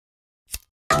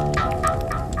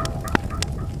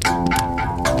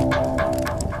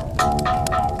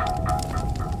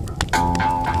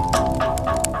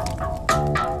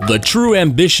The True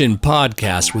Ambition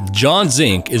podcast with John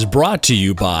Zink is brought to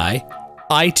you by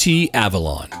IT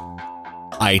Avalon.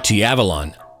 IT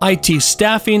Avalon, IT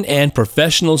staffing and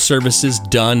professional services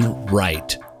done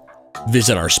right.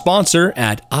 Visit our sponsor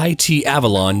at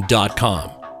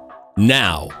itavalon.com.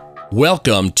 Now,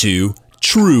 welcome to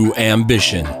True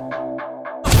Ambition.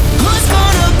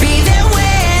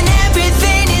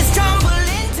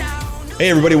 Hey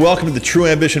everybody, welcome to the True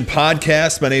Ambition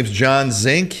podcast. My name is John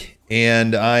Zink,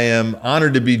 and I am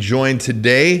honored to be joined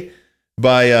today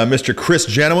by Mr. Chris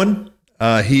Genowan.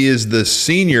 He is the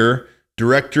Senior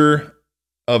Director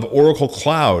of Oracle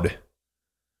Cloud,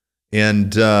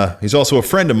 and he's also a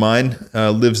friend of mine,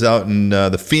 lives out in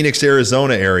the Phoenix,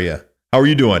 Arizona area. How are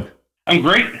you doing? I'm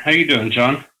great. How you doing,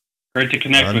 John? Great to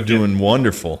connect with you. I'm doing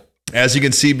wonderful. As you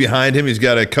can see behind him, he's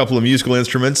got a couple of musical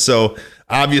instruments, so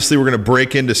obviously we're going to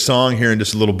break into song here in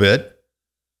just a little bit.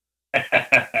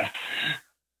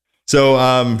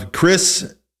 So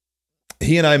Chris,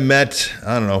 he and I met,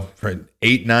 I don't know,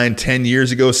 8, 9, 10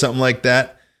 years ago, something like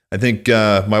that. I think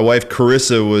my wife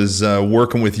Carissa was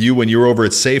working with you when you were over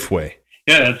at Safeway.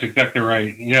 Yeah, that's exactly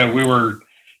right. Yeah, we were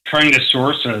trying to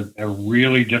source a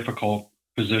really difficult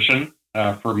position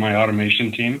for my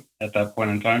automation team at that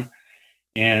point in time.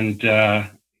 And, I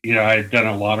had done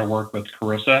a lot of work with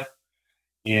Carissa,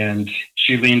 and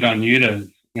she leaned on you to,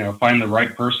 find the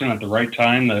right person at the right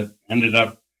time that ended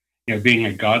up, being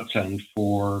a godsend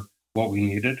for what we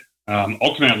needed.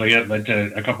 Ultimately, it led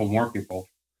to a couple more people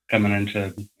coming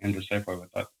into Safeway with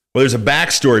that. Well, there's a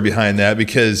backstory behind that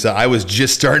because I was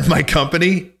just starting my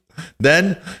company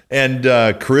then, and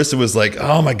Carissa was like,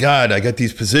 "Oh my God, I got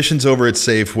these positions over at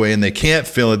Safeway, and they can't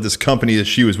fill at this company that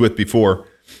she was with before."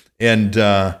 And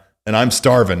I'm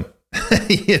starving.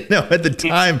 At the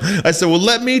time, I said, well,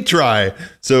 let me try.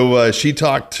 So she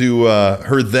talked to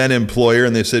her then employer,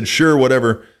 and they said, sure,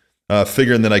 whatever,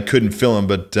 figuring that I couldn't fill them.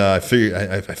 But I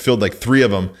filled like 3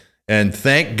 of them. And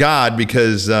thank God,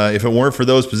 because if it weren't for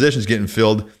those positions getting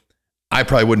filled, I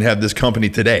probably wouldn't have this company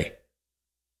today.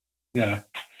 Yeah.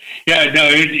 Yeah, no,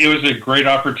 it was a great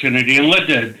opportunity and led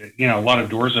to, a lot of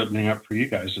doors opening up for you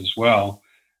guys as well,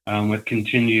 with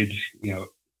continued,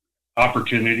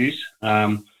 opportunities.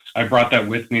 I brought that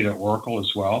with me to Oracle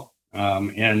as well.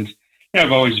 And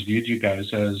I've always viewed you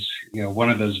guys as, one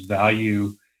of those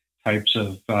value types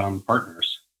of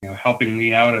partners, helping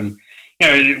me out. And,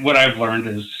 what I've learned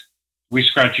is we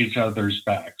scratch each other's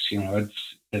backs.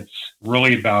 It's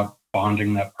really about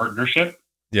bonding that partnership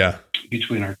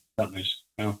between our companies.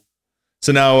 So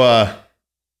now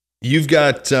you've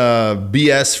got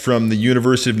BS from the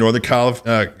University of Northern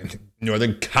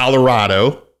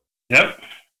Colorado. Yep.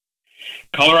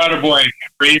 Colorado boy,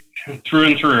 raised through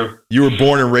and through. You were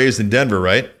born and raised in Denver,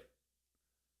 right?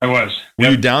 I was.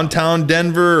 Were you downtown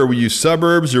Denver, or were you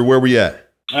suburbs, or where were you at?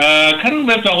 Kind of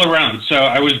lived all around. So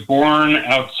I was born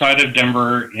outside of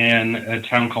Denver in a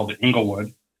town called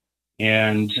Inglewood,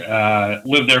 and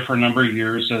lived there for a number of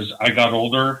years. As I got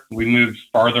older, we moved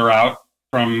farther out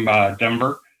from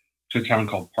Denver to a town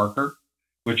called Parker,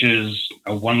 which is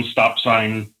a one-stop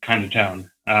sign kind of town.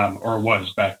 Or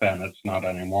was back then. It's not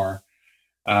anymore.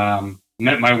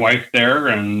 Met my wife there,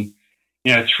 and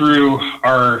through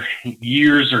our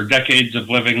years or decades of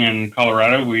living in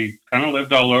Colorado, we kind of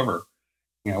lived all over.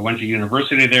 Went to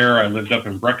university there. I lived up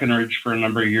in Breckenridge for a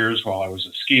number of years while I was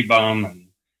a ski bum,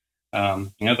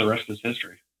 and the rest is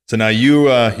history. So now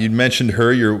you mentioned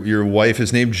her. Your wife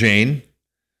is named Jane,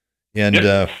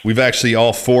 and we've actually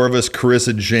all 4 of us,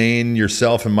 Carissa, Jane,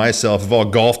 yourself, and myself, have all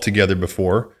golfed together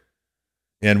before.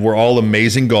 And we're all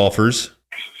amazing golfers.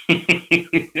 On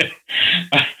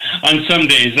some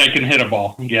days, I can hit a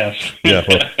ball. Yes. Yeah,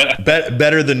 well,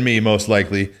 better than me, most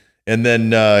likely. And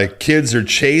then kids are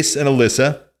Chase and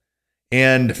Alyssa.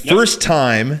 And first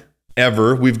time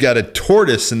ever, we've got a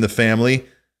tortoise in the family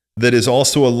that is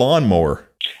also a lawnmower.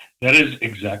 That is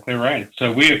exactly right.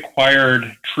 So we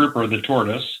acquired Trooper the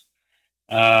tortoise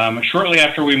shortly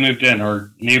after we moved in.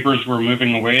 Our neighbors were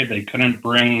moving away. They couldn't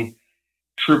bring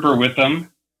Trooper with them.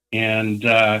 And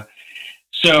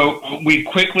so we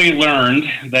quickly learned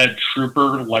that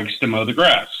Trooper likes to mow the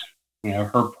grass.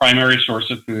 Her primary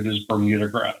source of food is Bermuda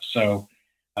grass. So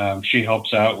she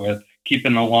helps out with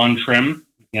keeping the lawn trim.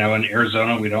 In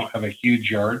Arizona, we don't have a huge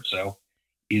yard, so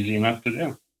easy enough to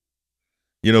do.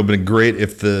 It'd been great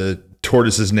if the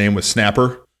tortoise's name was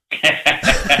Snapper.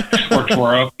 Or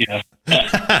Toro, yeah.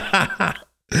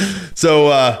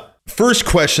 So, first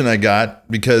question I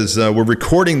got, because we're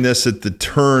recording this at the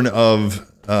turn of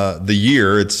the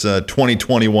year. It's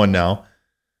 2021 now.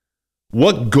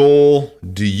 What goal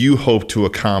do you hope to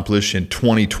accomplish in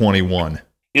 2021?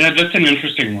 That's an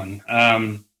interesting one.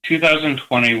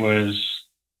 2020 was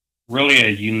really a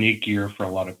unique year for a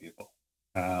lot of people.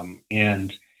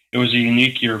 And it was a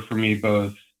unique year for me,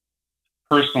 both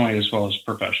personally as well as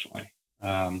professionally.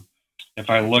 If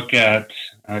I look at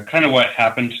kind of what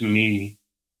happened to me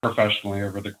professionally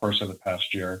over the course of the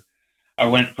past year, I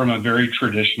went from a very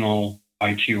traditional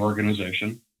IT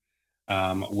organization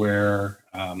where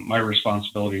my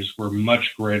responsibilities were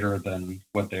much greater than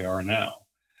what they are now,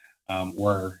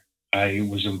 where I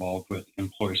was involved with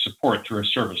employee support through a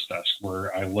service desk,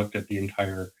 where I looked at the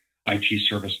entire IT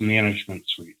service management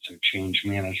suite, so change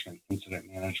management, incident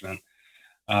management,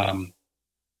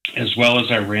 as well as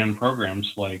I ran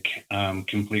programs like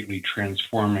completely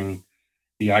transforming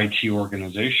the IT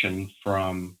organization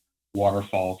from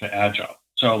waterfall to agile.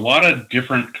 So a lot of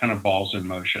different kind of balls in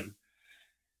motion.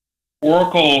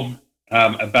 Oracle,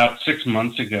 about 6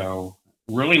 months ago,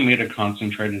 really made a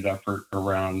concentrated effort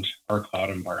around our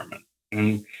cloud environment.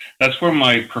 And that's where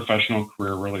my professional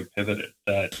career really pivoted,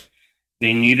 that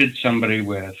they needed somebody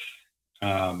with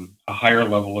a higher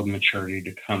level of maturity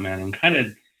to come in and kind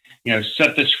of,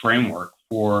 set this framework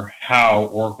for how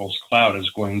Oracle's cloud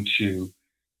is going to,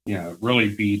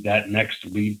 really be that next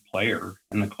lead player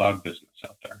in the cloud business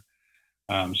out there.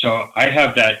 So I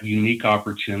have that unique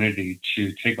opportunity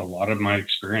to take a lot of my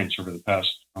experience over the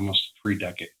past almost 3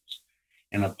 decades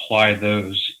and apply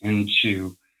those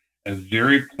into a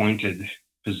very pointed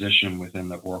position within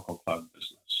the Oracle Cloud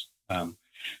business.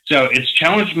 So it's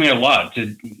challenged me a lot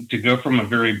to go from a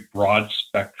very broad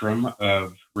spectrum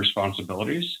of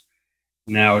responsibilities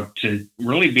now to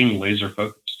really being laser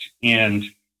focused. And,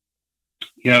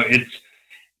 it's,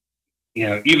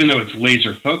 even though it's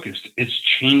laser focused, it's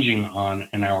changing on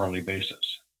an hourly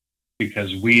basis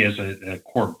because we as a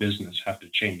core business have to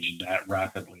change that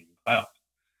rapidly in cloud.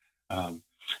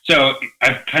 So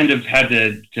I've kind of had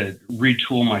to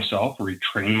retool myself,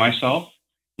 retrain myself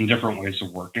in different ways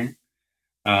of working.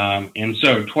 And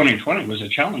so 2020 was a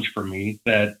challenge for me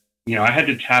that, I had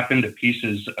to tap into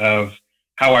pieces of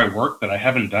how I work that I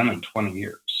haven't done in 20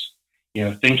 years.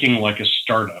 Thinking like a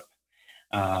startup,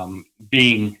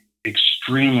 being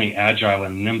extremely agile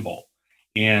and nimble,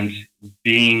 and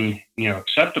being,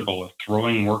 acceptable with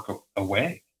throwing work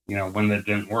away, when that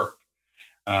didn't work.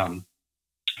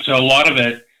 So a lot of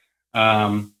it,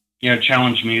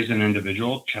 challenged me as an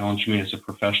individual, challenged me as a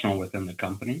professional within the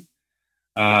company.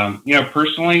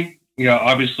 Personally,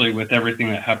 obviously with everything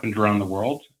that happened around the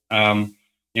world,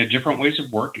 different ways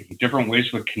of working, different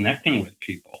ways of connecting with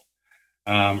people,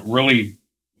 really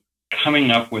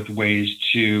coming up with ways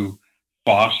to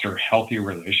foster healthy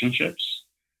relationships.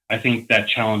 I think that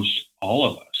challenged all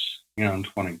of us, in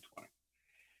 2020.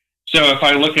 So if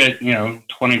I look at,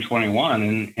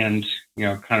 2021 and,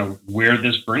 kind of where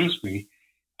this brings me,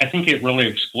 I think it really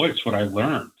exploits what I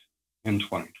learned in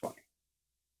 2020.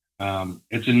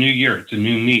 It's a new year. It's a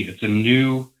new me. It's a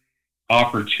new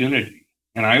opportunity.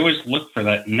 And I always look for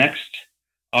that next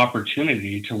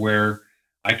opportunity to where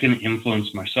I can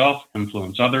influence myself,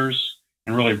 influence others,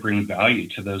 and really bring value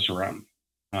to those around me.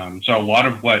 So a lot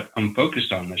of what I'm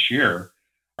focused on this year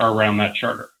are around that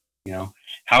charter.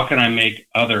 How can I make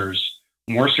others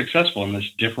more successful in this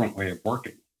different way of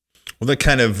working? Well, that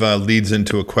kind of leads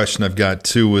into a question I've got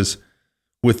too, was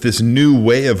with this new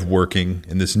way of working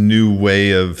and this new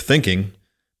way of thinking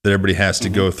that everybody has to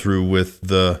go through with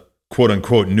the quote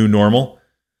unquote new normal.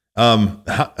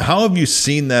 How have you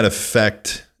seen that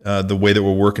affect the way that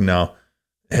we're working now?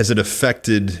 Has it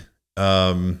affected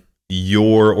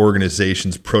your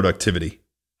organization's productivity?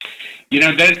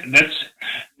 That's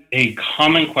a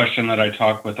common question that I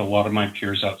talk with a lot of my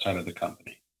peers outside of the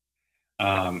company,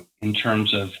 in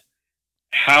terms of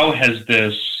how has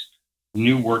this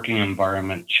new working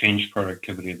environment changed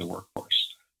productivity of the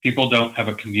workforce? People don't have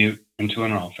a commute into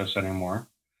an office anymore.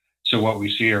 So what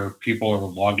we see are people are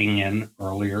logging in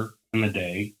earlier in the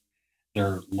day.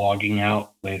 They're logging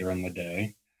out later in the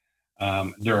day.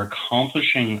 They're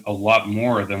accomplishing a lot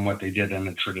more than what they did in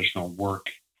a traditional work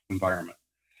environment.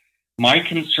 My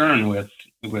concern with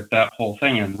that whole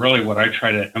thing, and really what I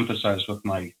try to emphasize with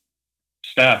my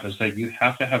staff, is that you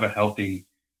have to have a healthy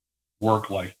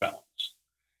work-life balance.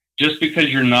 Just because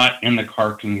you're not in the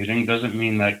car commuting doesn't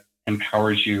mean that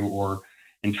empowers you or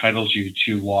entitles you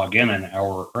to log in an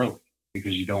hour early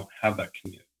because you don't have that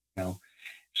commute.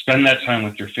 Spend that time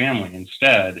with your family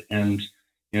instead, and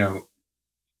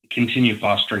continue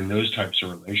fostering those types of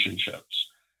relationships.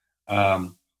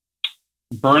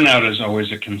 Burnout is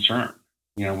always a concern.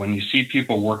 When you see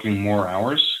people working more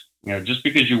hours, just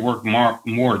because you work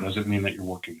more doesn't mean that you're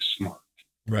working smart.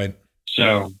 Right.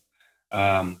 So,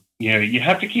 you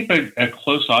have to keep a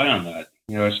close eye on that,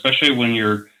 especially when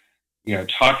you're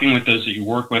talking with those that you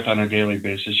work with on a daily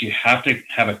basis, you have to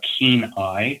have a keen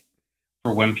eye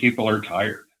for when people are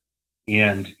tired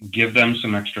and give them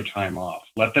some extra time off.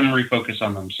 Let them refocus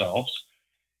on themselves,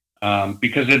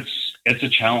 because it's a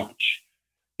challenge.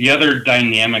 The other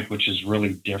dynamic, which is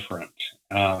really different,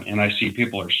 and I see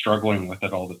people are struggling with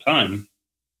it all the time,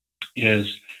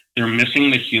 is they're missing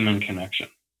the human connection.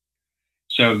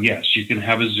 So yes, you can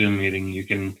have a Zoom meeting, you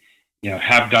can,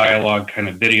 have dialogue kind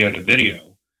of video to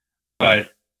video, but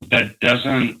that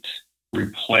doesn't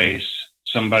replace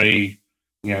somebody,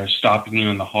 stopping you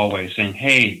in the hallway saying,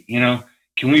 hey,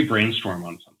 can we brainstorm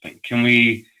on something? Can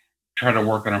we try to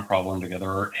work on a problem together?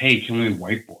 Or, hey, can we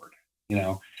whiteboard?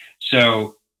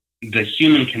 So the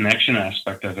human connection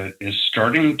aspect of it is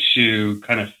starting to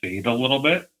kind of fade a little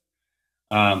bit,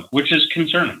 which is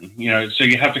concerning. So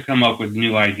you have to come up with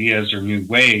new ideas or new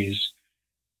ways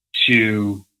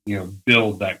to,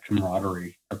 build that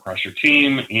camaraderie across your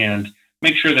team and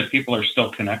make sure that people are still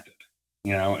connected,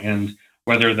 and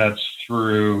whether that's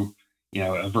through,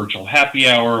 a virtual happy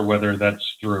hour, whether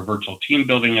that's through a virtual team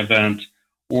building event,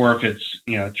 or if it's,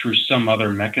 through some other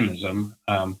mechanism.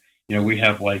 We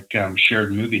have like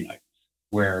shared movie nights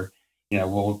where,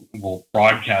 we'll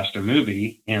broadcast a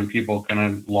movie and people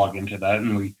kind of log into that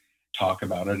and we talk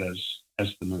about it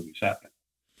as the movie's happening.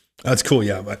 That's cool.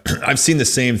 Yeah. But I've seen the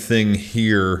same thing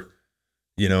here.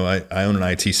 I own an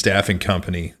IT staffing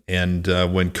company, and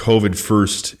when COVID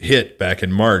first hit back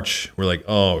in March, we're like,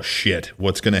 oh shit,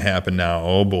 what's going to happen now?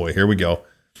 Oh boy, here we go.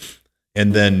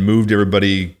 And then moved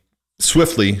everybody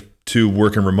swiftly to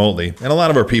working remotely. And a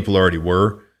lot of our people already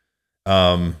were.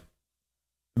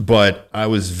 But I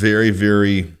was very,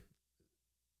 very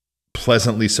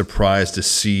pleasantly surprised to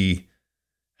see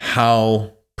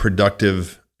how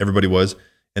productive everybody was.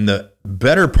 And the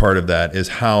better part of that is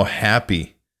how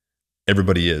happy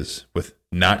everybody is with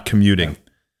not commuting,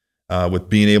 with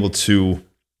being able to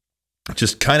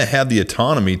just kind of have the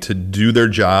autonomy to do their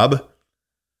job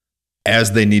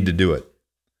as they need to do it.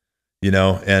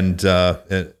 And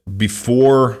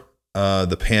before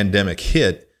the pandemic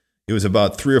hit, it was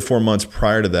about 3 or 4 months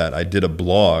prior to that, I did a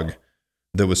blog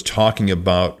that was talking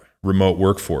about remote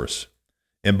workforce.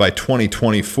 And by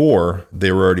 2024,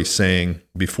 they were already saying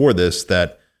before this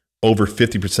that over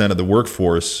 50% of the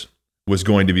workforce was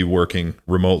going to be working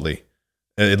remotely,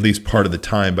 at least part of the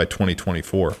time by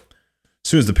 2024. As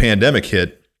soon as the pandemic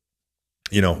hit,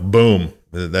 boom,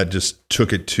 that just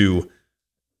took it to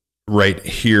right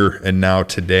here and now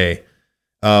today.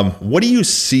 What do you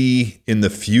see in the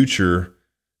future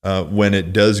when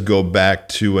it does go back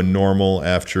to a normal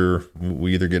after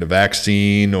we either get a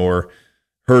vaccine or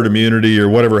herd immunity or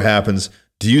whatever happens?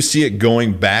 Do you see it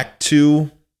going back to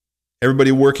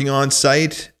everybody working on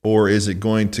site, or is it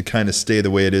going to kind of stay the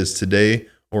way it is today,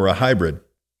 or a hybrid?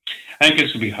 I think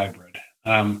it's going to be hybrid.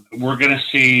 We're going to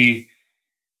see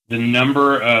the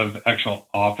number of actual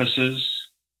offices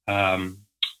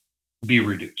be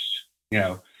reduced,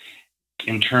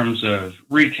 in terms of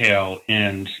retail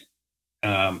and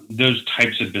those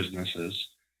types of businesses.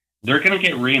 They're going to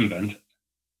get reinvented.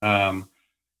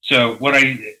 So what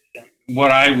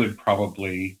I would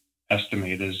probably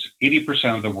estimate is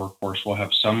 80% of the workforce will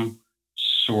have some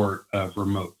sort of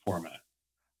remote format,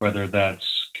 whether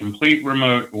that's complete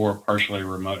remote or partially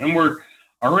remote. And we're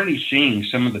already seeing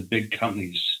some of the big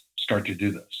companies start to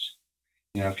do this.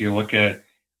 If you look at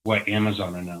what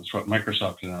Amazon announced, what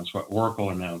Microsoft announced, what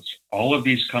Oracle announced, all of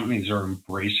these companies are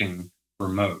embracing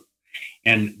remote.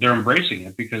 And they're embracing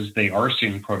it because they are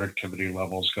seeing productivity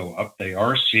levels go up. They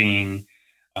are seeing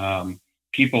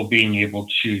people being able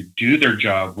to do their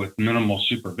job with minimal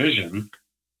supervision,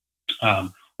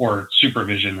 or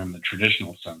supervision in the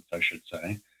traditional sense, I should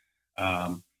say,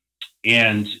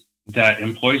 and that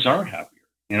employees are happier.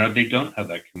 They don't have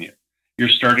that commute. You're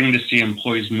starting to see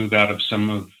employees move out of some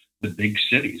of the big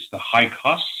cities, the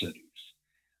high-cost cities,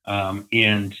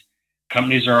 and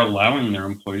companies are allowing their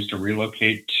employees to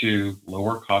relocate to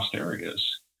lower-cost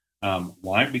areas.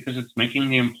 Why? Because it's making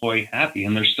the employee happy,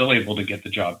 and they're still able to get the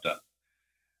job done.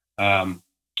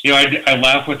 I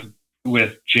laugh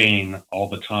with Jane all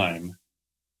the time,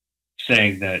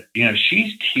 saying that,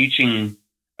 she's teaching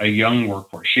a young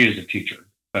workforce. She is a teacher,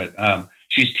 but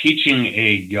she's teaching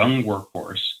a young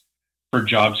workforce for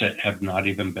jobs that have not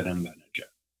even been invented yet.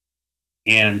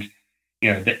 And,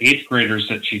 the 8th graders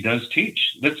that she does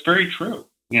teach, that's very true.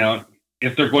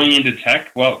 If they're going into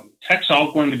tech, well, tech's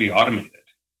all going to be automated,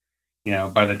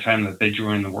 by the time that they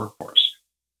join the workforce.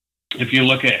 If you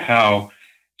look at how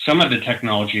some of the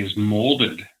technology has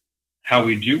molded how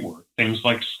we do work, things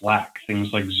like Slack,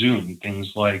 things like Zoom,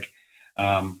 things like,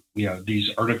 these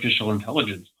artificial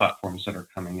intelligence platforms that are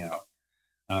coming out.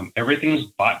 Everything's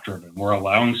bot driven. We're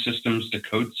allowing systems to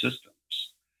code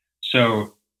systems.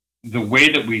 So the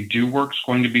way that we do work is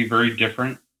going to be very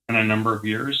different in a number of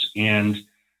years. And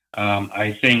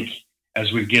I think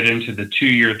as we get into the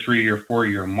 2-year, 3-year,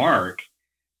 4-year mark,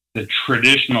 the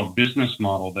traditional business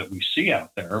model that we see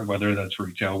out there, whether that's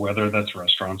retail, whether that's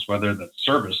restaurants, whether that's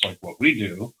service, like what we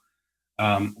do,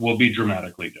 will be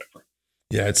dramatically different.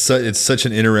 Yeah, it's such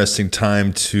an interesting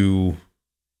time to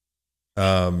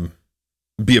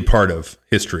be a part of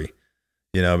history,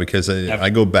 because I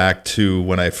go back to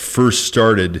when I first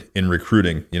started in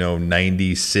recruiting,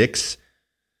 96,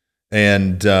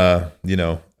 and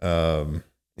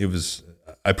it was,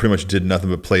 I pretty much did nothing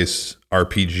but place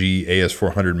RPG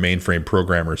AS400 mainframe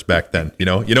programmers back then. You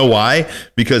know why?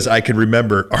 Because I could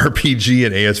remember RPG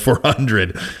and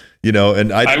AS400.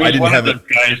 And I didn't have those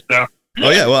guys, though. Oh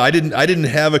yeah, well I didn't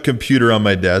have a computer on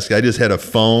my desk. I just had a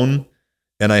phone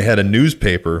and I had a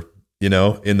newspaper.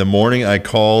 In the morning I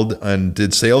called and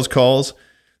did sales calls.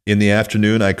 In the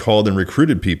afternoon I called and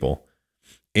recruited people.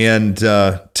 And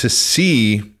to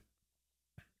see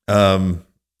the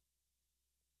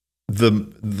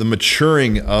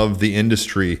maturing of the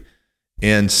industry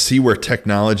and see where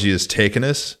technology has taken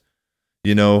us,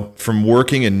 from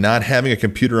working and not having a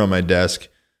computer on my desk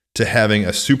to having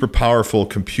a super powerful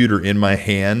computer in my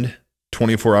hand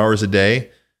 24 hours a day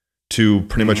to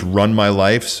pretty much run my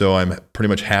life. So I'm pretty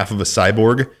much half of a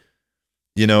cyborg,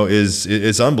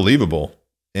 is unbelievable.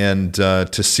 And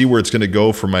to see where it's going to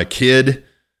go for my kid,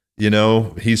 he's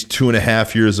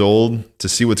 2.5 years old, to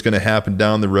see what's going to happen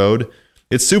down the road.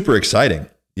 It's super exciting,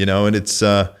 and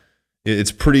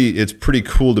it's pretty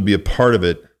cool to be a part of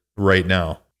it right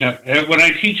now. Yeah, when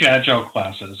I teach Agile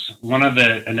classes, one of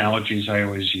the analogies I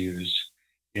always use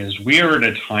is we are at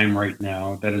a time right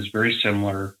now that is very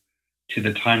similar to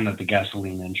the time that the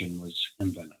gasoline engine was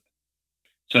invented.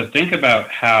 So think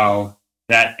about how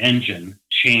that engine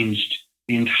changed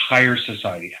the entire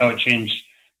society, how it changed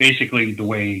basically the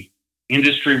way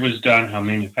industry was done, how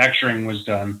manufacturing was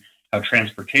done, how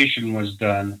transportation was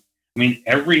done. I mean,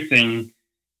 everything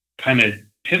kind of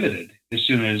pivoted as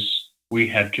soon as we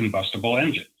had combustible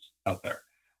engines out there.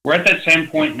 We're at that same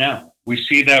point now. We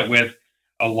see that with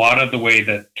a lot of the way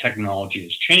that technology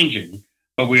is changing,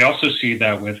 but we also see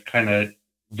that with kind of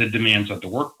the demands of the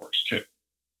workforce too.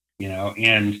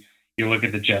 And you look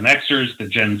at the Gen Xers, the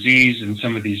Gen Zs, and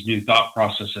some of these new thought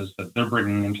processes that they're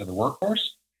bringing into the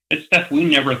workforce. It's stuff we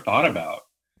never thought about.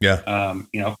 Yeah. 5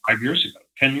 years ago,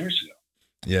 10 years ago.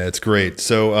 Yeah, it's great.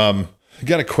 So I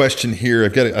got a question here.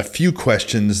 I've got a few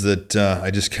questions that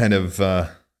I just kind of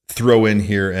throw in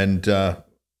here, and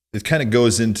it kind of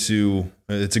goes into,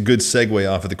 it's a good segue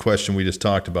off of the question we just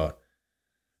talked about.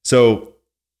 So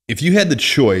if you had the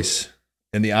choice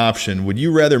and the option, would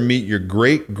you rather meet your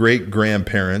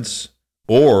great-great-grandparents,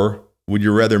 or would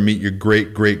you rather meet your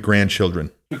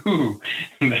great-great-grandchildren? Ooh,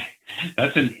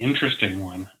 that's an interesting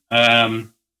one.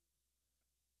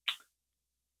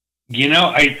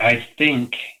 I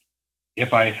think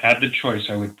if I had the choice,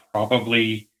 I would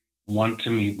probably want to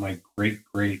meet my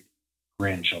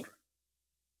great-great-grandchildren.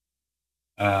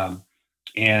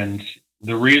 And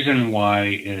the reason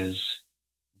why is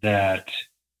that,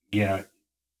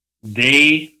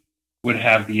 they would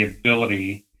have the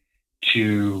ability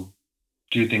to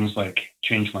do things like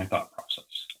change my thought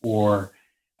process or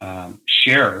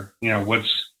share,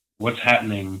 what's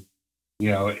happening,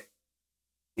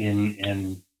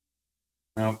 in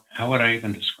how would I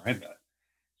even describe that?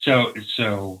 So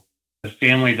the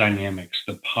family dynamics,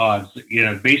 the pods,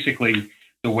 basically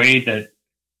the way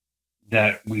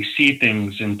that we see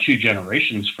things in 2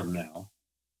 generations from now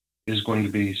is going to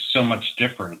be so much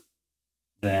different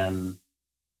than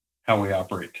how we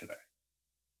operate today.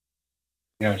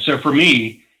 So for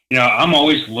me, I'm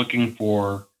always looking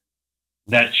for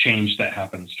that change that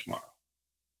happens tomorrow.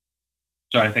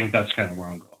 So I think that's kind of where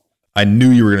I'm going. I knew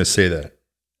you were going to say that.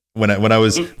 When I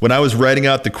was writing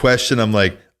out the question, I'm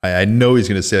like, I know he's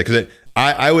going to say that, because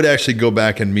I would actually go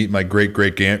back and meet my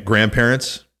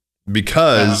great-great-grandparents,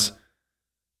 because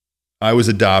I was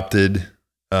adopted.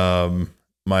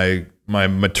 My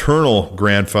maternal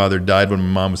grandfather died when my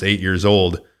mom was 8 years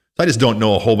old. So I just don't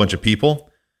know a whole bunch of people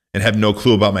and have no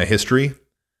clue about my history.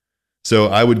 So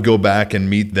I would go back and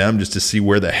meet them just to see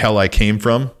where the hell I came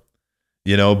from,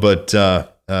 but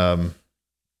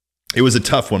it was a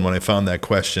tough one when I found that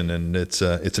question, and it's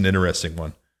an interesting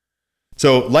one.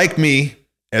 So like me,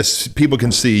 as people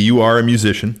can see, you are a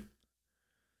musician.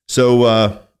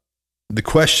 So the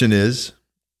question is,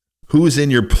 who's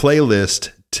in your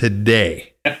playlist today?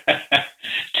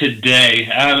 Today,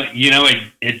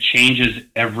 it changes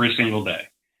every single day.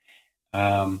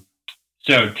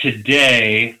 So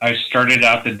today I started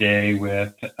out the day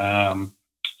with some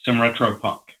retro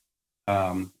punk.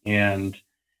 And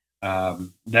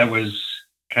that was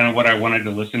kind of what I wanted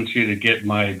to listen to get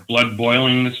my blood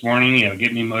boiling this morning,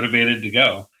 get me motivated to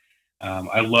go.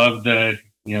 I love the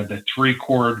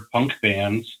 3-chord punk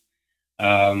bands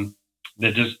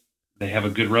that they have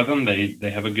a good rhythm, they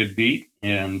have a good beat,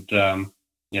 and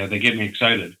they get me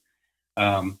excited.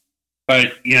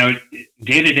 But day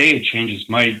to day it changes.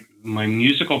 My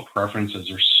musical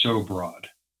preferences are so broad.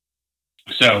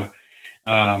 So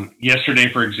yesterday,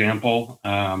 for example,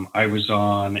 I was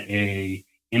on a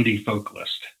indie folk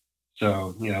list.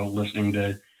 So, listening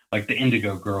to like the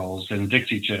Indigo Girls and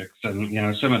Dixie Chicks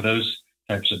and, some of those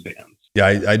types of bands. Yeah,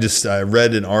 I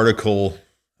read an article,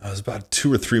 it was about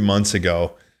 2 or 3 months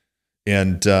ago,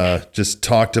 and just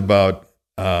talked about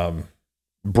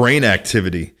brain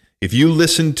activity. If you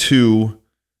listen to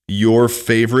your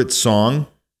favorite song,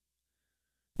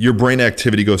 your brain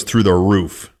activity goes through the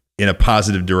roof in a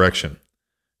positive direction.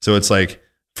 So it's like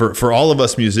for all of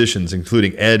us musicians,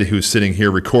 including Ed, who's sitting here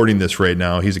recording this right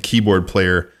now, he's a keyboard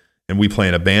player and we play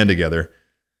in a band together.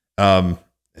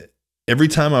 Every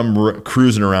time I'm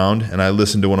cruising around and I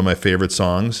listen to one of my favorite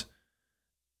songs,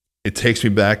 it takes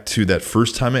me back to that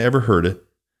first time I ever heard it.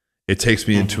 It takes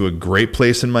me into a great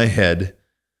place in my head,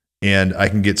 and I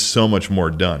can get so much more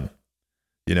done.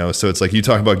 So it's like you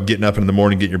talk about getting up in the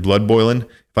morning, getting your blood boiling.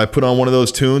 If I put on one of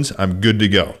those tunes, I'm good to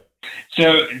go.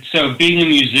 So being a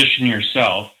musician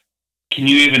yourself, can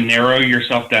you even narrow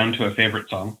yourself down to a favorite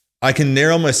song? I can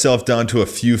narrow myself down to a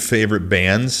few favorite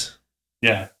bands.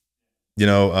 Yeah.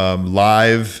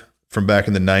 Live from back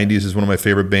in the 90s is one of my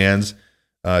favorite bands.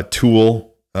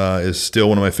 Tool is still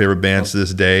one of my favorite bands to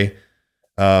this day.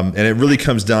 And it really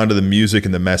comes down to the music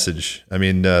and the message. I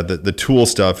mean, the Tool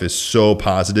stuff is so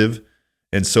positive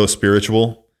and so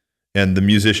spiritual, and the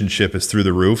musicianship is through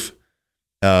the roof.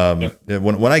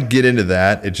 When I get into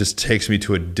that, it just takes me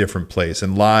to a different place.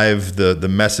 And live, the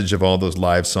message of all those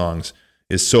live songs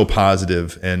is so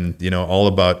positive and, all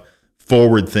about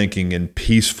forward thinking and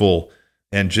peaceful,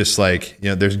 and just like,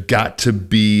 there's got to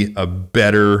be a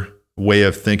better way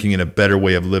of thinking and a better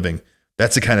way of living.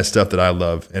 That's the kind of stuff that I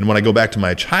love. And when I go back to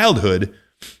my childhood,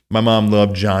 my mom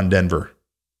loved John Denver,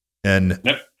 and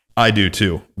I do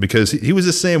too, because he was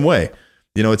the same way.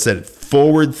 It's that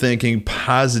forward thinking,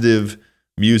 positive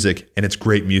music, and it's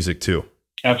great music too.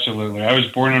 Absolutely. I was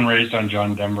born and raised on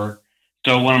John Denver.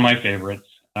 Still one of my favorites.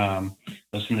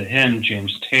 Listen to him,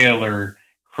 James Taylor,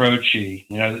 Croce.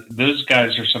 Those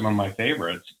guys are some of my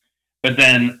favorites. But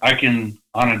then I can,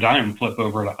 on a dime, flip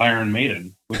over to Iron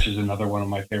Maiden, which is another one of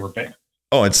my favorite bands.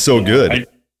 Oh, it's so good.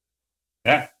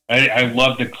 I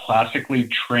love the classically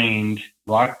trained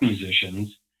rock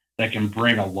musicians that can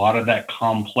bring a lot of that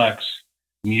complex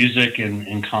music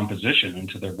and composition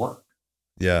into their work.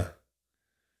 Yeah.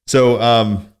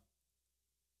 So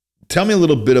tell me a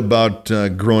little bit about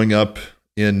growing up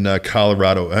in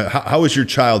Colorado. How was your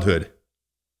childhood?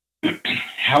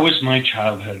 How was my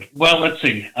childhood? Well, let's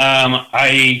see.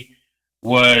 I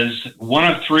was one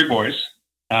of 3 boys.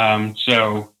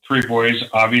 So 3 boys,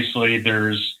 obviously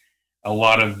there's a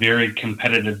lot of very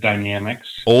competitive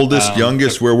dynamics. Oldest,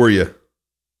 youngest, where were you?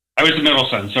 I was the middle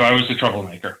son, so I was the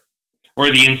troublemaker, or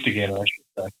the instigator, I should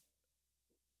say.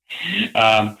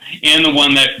 And the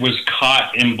one that was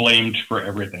caught and blamed for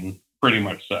everything, pretty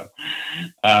much so.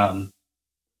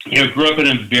 Grew up in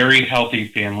a very healthy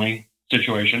family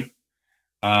situation.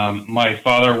 My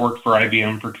father worked for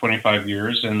IBM for 25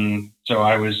 years, and so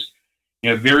I was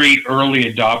a very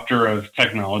early adopter of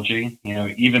technology.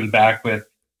 Even back with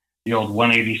the old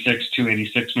 186,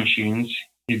 286 machines,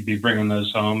 he'd be bringing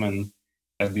those home, and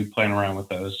I'd be playing around with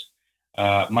those.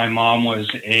 My mom was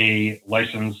a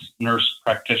licensed nurse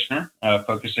practitioner,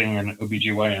 focusing on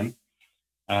OBGYN.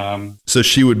 So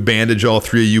she would bandage all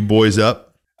 3 of you boys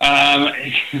up?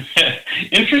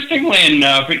 Interestingly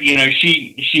enough,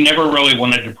 she never really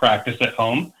wanted to practice at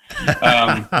home.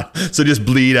 So just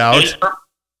bleed out?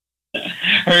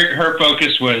 Her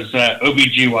focus was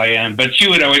OBGYN, but she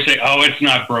would always say, "Oh, it's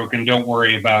not broken. Don't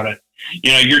worry about it.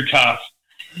 You're tough."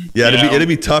 Yeah, it'd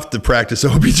be tough to practice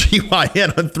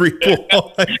OBGYN on 3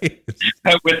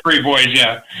 boys. With 3 boys,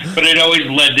 yeah. But it always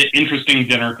led to interesting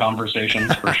dinner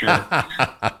conversations for sure.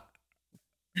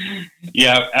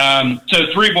 Yeah.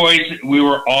 So 3 boys, we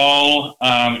were all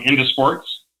into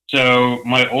sports. So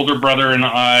my older brother and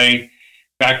I,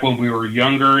 back when we were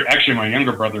younger, actually my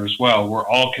younger brother as well, were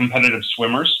all competitive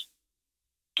swimmers.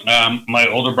 My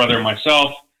older brother and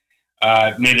myself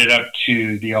made it up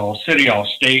to the all-city,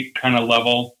 all-state kind of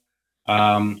level.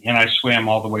 And I swam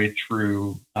all the way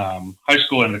through high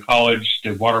school into college,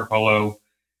 did water polo,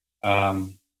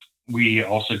 We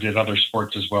also did other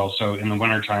sports as well. So in the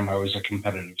wintertime, I was a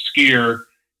competitive skier,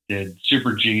 did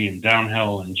Super G and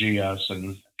downhill and GS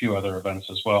and a few other events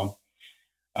as well.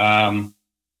 So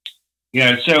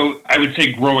I would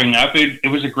say growing up, it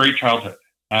was a great childhood.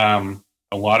 A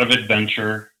lot of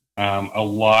adventure, a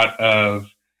lot of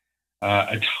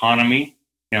autonomy.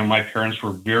 My parents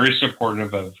were very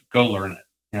supportive of go learn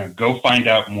it, go find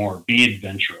out more, be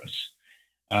adventurous.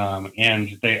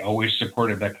 And they always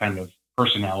supported that kind of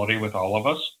personality with all of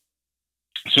us.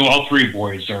 So all three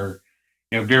boys are,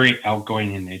 very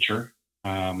outgoing in nature.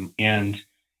 And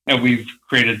we've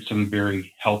created some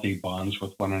very healthy bonds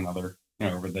with one another,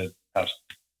 over the past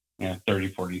 30,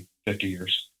 40, 50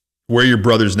 years. Where are your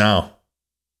brothers now?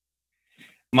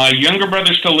 My younger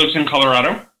brother still lives in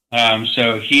Colorado.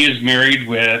 So he is married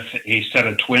with a set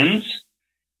of twins.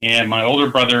 And my older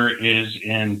brother is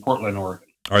in Portland, Oregon.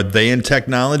 Are they in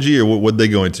technology, or what they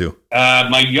go into?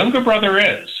 My younger brother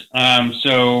is.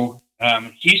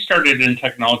 He started in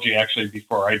technology actually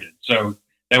before I did. So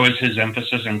that was his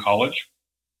emphasis in college.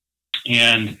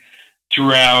 And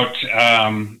throughout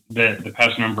the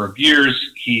past number of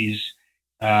years, he's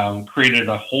created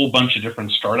a whole bunch of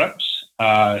different startups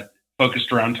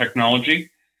focused around technology.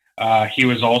 He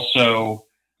was also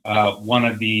one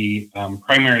of the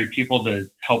primary people to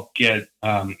help get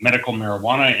medical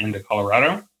marijuana into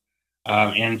Colorado.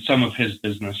 And some of his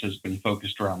business has been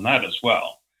focused around that as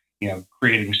well,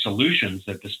 creating solutions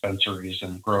that dispensaries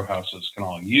and grow houses can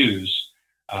all use,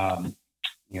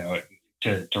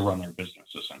 to run their business,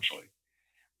 essentially.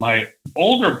 My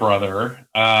older brother,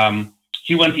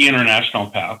 he went the international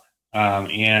path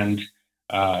and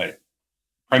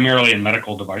primarily in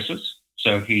medical devices.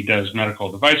 So he does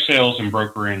medical device sales and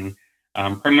brokering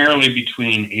primarily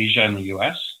between Asia and the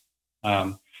US.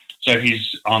 So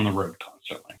he's on the road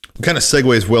constantly. It kind of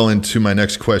segues well into my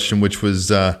next question, which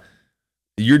was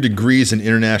your degrees in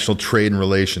international trade and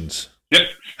relations. Yep.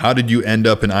 How did you end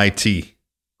up in IT?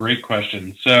 Great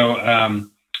question. So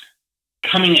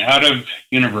coming out of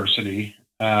university,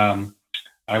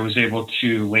 I was able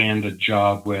to land a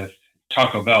job with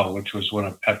Taco Bell, which was one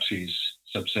of Pepsi's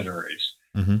subsidiaries.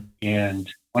 Mm-hmm. And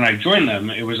when I joined them,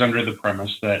 it was under the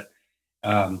premise that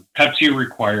Pepsi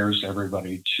requires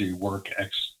everybody to work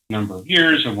X number of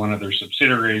years in one of their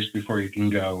subsidiaries before you can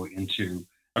go into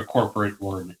a corporate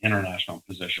or an international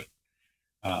position.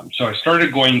 So I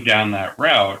started going down that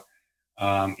route.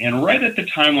 And right at the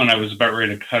time when I was about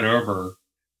ready to cut over,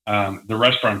 the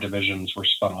restaurant divisions were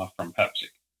spun off from Pepsi.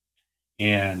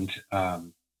 And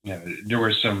there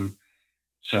were some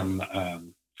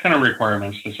kind of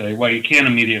requirements to say, well, you can't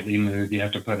immediately move. You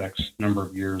have to put X number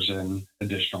of years in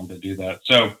additional to do that.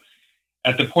 So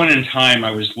at the point in time, I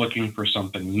was looking for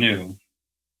something new.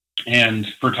 And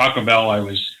for Taco Bell, I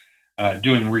was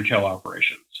doing retail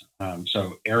operations.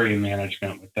 So area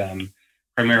management with them,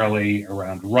 primarily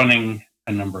around running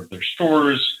a number of their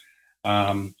stores.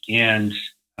 And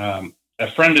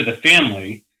a friend of the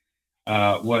family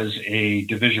was a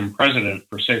division president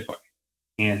for Safeway.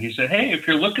 And he said, hey, if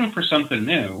you're looking for something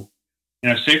new,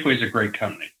 Safeway is a great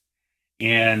company.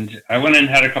 And I went and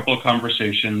had a couple of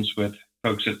conversations with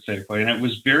folks at Safeway, and it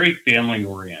was very family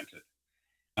oriented.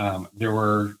 There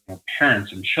were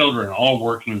parents and children all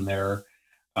working there,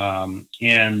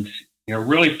 and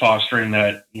really fostering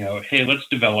that, hey, let's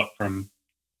develop from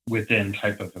within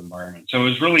type of environment. So it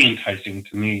was really enticing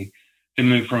to me to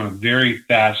move from a very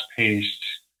fast-paced,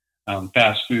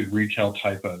 fast food retail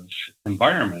type of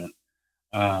environment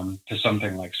to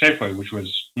something like Safeway, which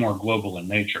was more global in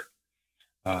nature,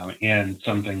 and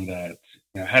something that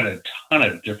had a ton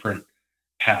of different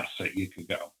paths that you could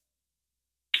go.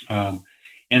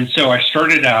 And so I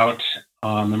started out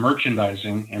on the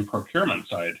merchandising and procurement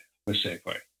side with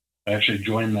Safeway. I actually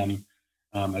joined them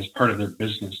as part of their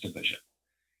business division.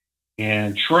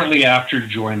 And shortly after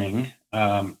joining,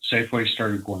 Safeway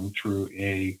started going through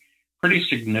a pretty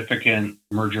significant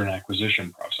merger and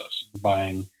acquisition process,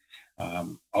 buying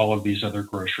all of these other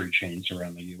grocery chains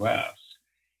around the U.S.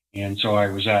 And so I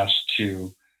was asked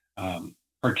to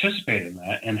participate in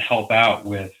that and help out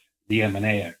with the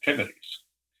M&A activities.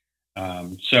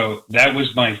 So that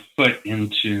was my foot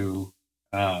into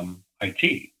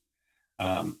IT.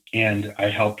 And I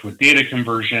helped with data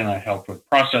conversion, I helped with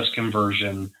process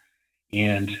conversion,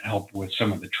 and helped with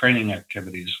some of the training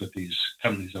activities with these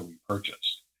companies that we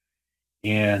purchased.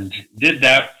 And did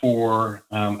that for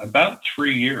about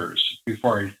 3 years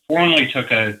before I formally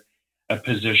took a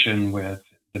position with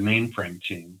the mainframe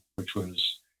team, which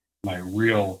was my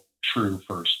real, true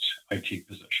first IT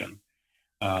position.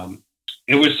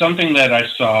 It was something that I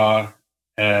saw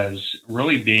as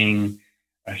really being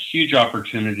a huge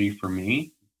opportunity for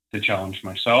me to challenge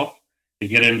myself, to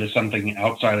get into something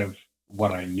outside of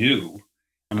what I knew.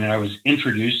 I mean, I was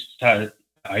introduced to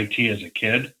IT as a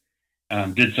kid,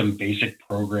 did some basic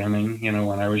programming,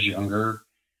 when I was younger.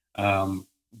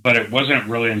 But it wasn't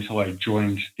really until I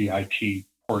joined the IT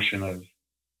portion of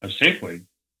Safeway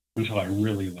until I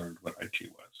really learned what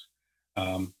IT was.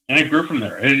 And I grew from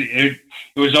there. It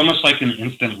was almost like an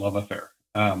instant love affair.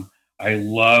 I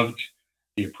loved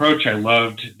the approach. I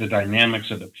loved the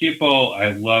dynamics of the people.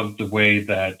 I loved the way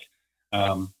that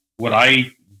what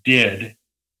I did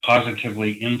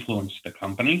positively influenced the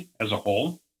company as a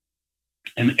whole.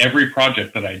 And every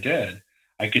project that I did,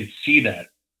 I could see that,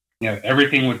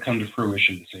 everything would come to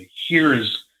fruition to say,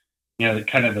 here's,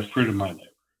 kind of the fruit of my labor.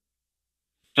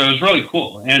 So it was really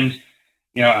cool. And,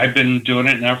 I've been doing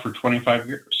it now for 25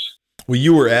 years. Well,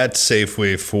 you were at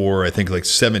Safeway for, I think, like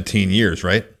 17 years,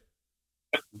 right?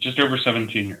 Just over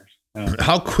 17 years.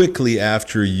 How quickly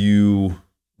after you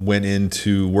went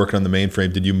into working on the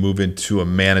mainframe did you move into a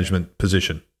management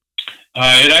position?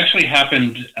 It actually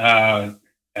happened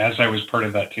as I was part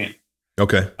of that team.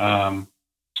 Okay.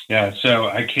 So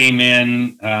I came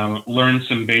in, learned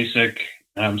some basic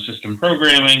system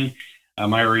programming.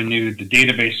 I renewed the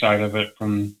database side of it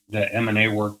from the M&A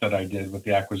work that I did with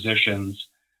the acquisitions.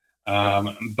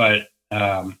 But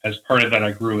as part of that,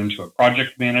 I grew into a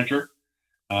project manager.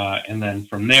 And then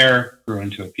from there, grew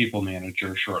into a people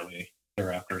manager shortly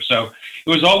thereafter. So it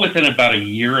was all within about a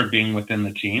year of being within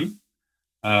the team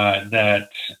that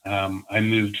I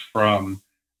moved from,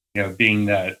 being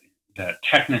that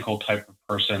technical type of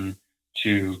person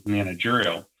to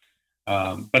managerial.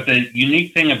 But the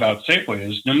unique thing about Safeway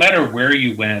is no matter where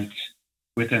you went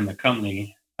within the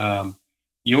company,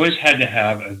 you always had to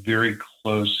have a very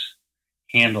close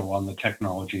handle on the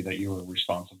technology that you were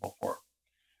responsible for.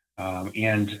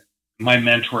 And my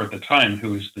mentor at the time,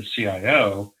 who was the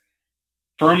CIO,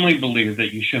 firmly believed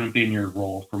that you shouldn't be in your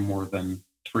role for more than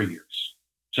 3 years.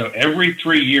 So every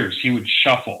 3 years, he would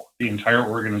shuffle the entire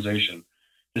organization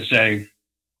to say,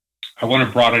 I want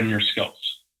to broaden your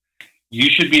skills. You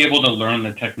should be able to learn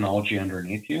the technology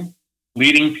underneath you.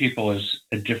 Leading people is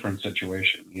a different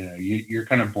situation. You're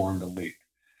kind of born to lead.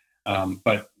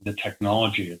 But the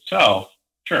technology itself,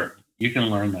 sure, you can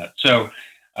learn that. So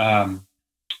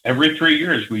every 3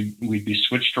 years, we'd be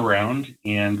switched around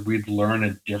and we'd learn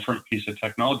a different piece of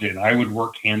technology. And I would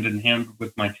work hand in hand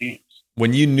with my teams.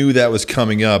 When you knew that was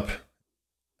coming up,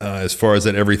 as far as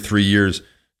that every 3 years,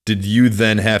 did you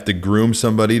then have to groom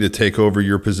somebody to take over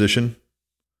your position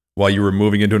while you were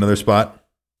moving into another spot?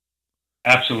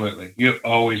 Absolutely. You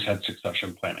always had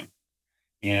succession planning,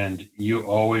 and you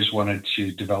always wanted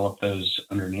to develop those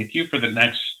underneath you for their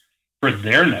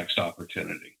next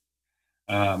opportunity.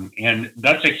 And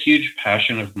that's a huge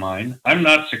passion of mine. I'm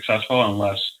not successful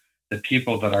unless the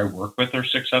people that I work with are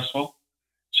successful.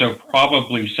 So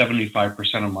probably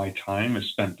 75% of my time is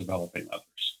spent developing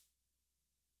others,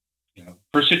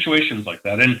 for situations like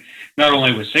that. And not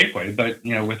only with Safeway, but,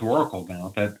 with Oracle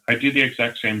now, that I do the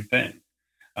exact same thing.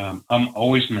 I'm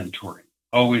always mentoring,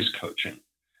 always coaching.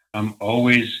 I'm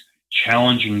always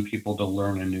challenging people to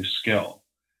learn a new skill.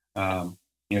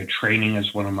 Training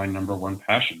is one of my number one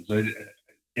passions.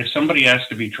 If somebody has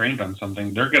to be trained on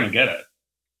something, they're going to get it,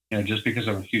 just because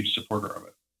I'm a huge supporter of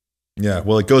it. Yeah.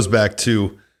 Well, it goes back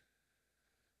to,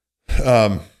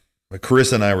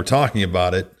 Carissa and I were talking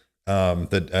about it,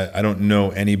 that I don't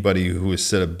know anybody who has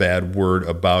said a bad word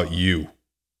about you.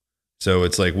 So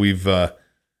it's like we've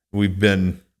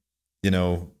been,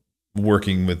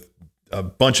 working with a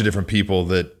bunch of different people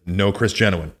that know Chris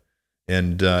Genuine,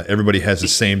 and everybody has the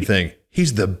same thing.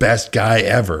 He's the best guy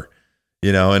ever,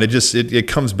 and it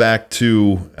comes back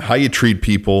to how you treat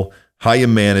people, how you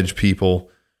manage people.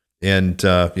 And,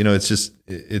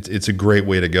 it's a great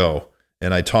way to go.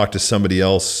 And I talked to somebody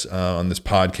else on this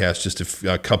podcast just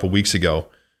a couple weeks ago,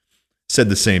 said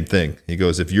the same thing. He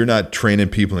goes, if you're not training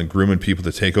people and grooming people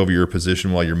to take over your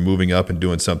position while you're moving up and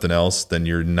doing something else, then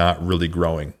you're not really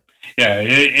growing. Yeah,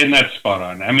 and that's spot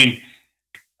on. I mean,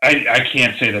 I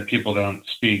can't say that people don't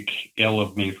speak ill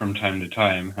of me from time to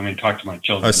time. I mean, talk to my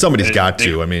children. Somebody's got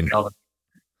to. I mean,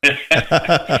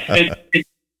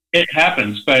 it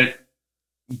happens, but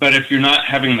if you're not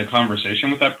having the conversation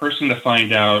with that person to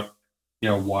find out,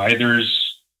 why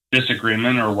there's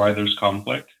disagreement or why there's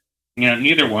conflict,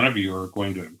 neither one of you are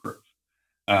going to improve.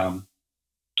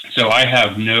 So I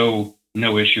have no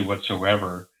issue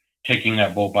whatsoever taking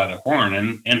that bull by the horn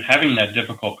and having that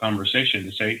difficult conversation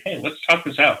to say, hey, let's talk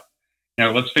this out.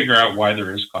 Let's figure out why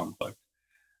there is conflict.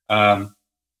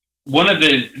 One of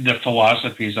the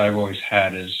philosophies I've always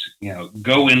had is,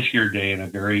 go into your day in a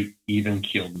very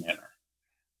even-keeled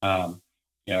manner.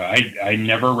 I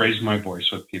never raise my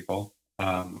voice with people.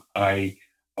 I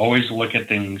always look at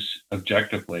things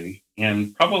objectively,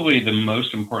 and probably the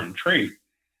most important trait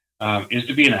is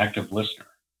to be an active listener.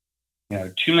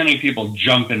 Too many people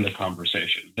jump into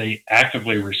conversation. They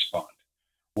actively respond.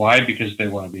 Why? Because they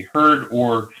want to be heard,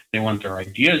 or they want their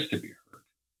ideas to be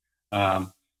heard.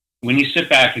 When you sit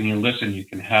back and you listen, you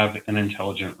can have an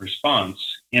intelligent response.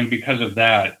 And because of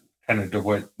that, kind of to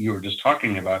what you were just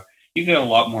talking about, you get a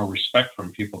lot more respect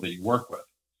from people that you work with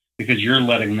because you're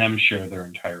letting them share their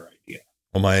entire idea.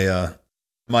 Well,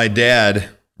 my dad,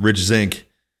 Rich Zink,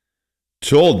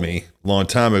 told me a long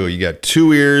time ago, you got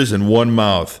 2 ears and 1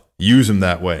 mouth. Use them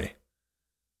that way.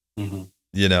 Mm-hmm.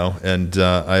 And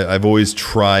I've always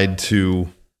tried to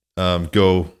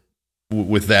go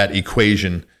with that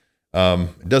equation.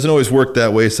 It doesn't always work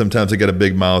that way. Sometimes I got a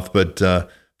big mouth, but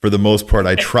for the most part,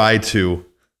 I try to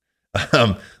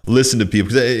listen to people.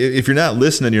 Because if you're not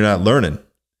listening, you're not learning.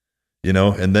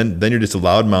 And then you're just a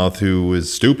loudmouth who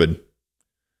is stupid.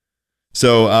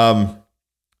 So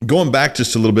going back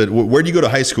just a little bit, where did you go to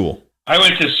high school? I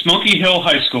went to Smoky Hill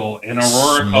High School in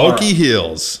Aurora, Smoky Colorado.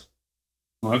 Hills.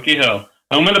 Smoky Hill.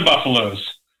 Home of the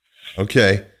Buffaloes.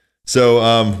 Okay.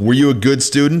 So were you a good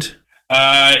student?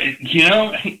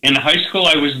 In high school,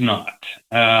 I was not.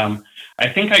 I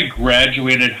think I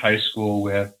graduated high school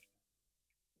with,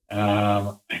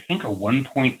 I think, a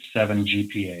 1.7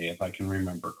 GPA, if I can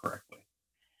remember correctly.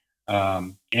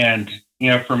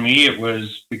 For me, it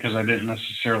was because I didn't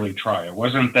necessarily try. It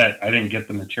wasn't that I didn't get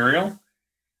the material.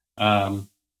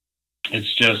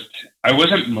 It's just I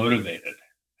wasn't motivated,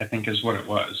 I think is what it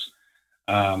was.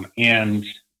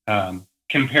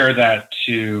 Compare that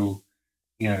to,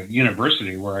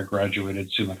 university where I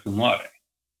graduated summa cum laude.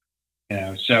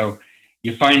 So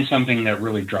you find something that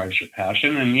really drives your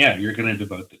passion, and you're going to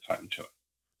devote the time to it.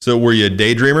 So were you a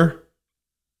daydreamer?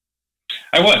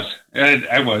 I was, and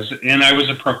I was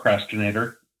a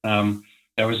procrastinator. That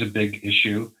was a big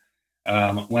issue.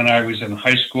 When I was in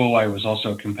high school, I was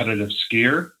also a competitive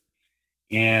skier,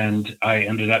 and I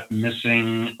ended up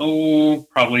missing,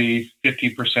 probably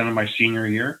 50% of my senior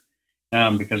year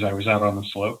because I was out on the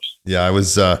slopes. Yeah, I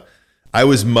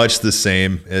was much the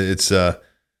same. It's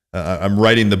I'm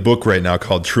writing the book right now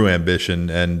called True Ambition,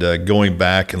 and going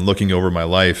back and looking over my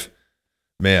life,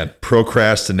 man,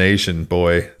 procrastination,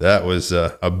 boy, that was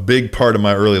a big part of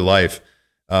my early life.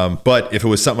 But if it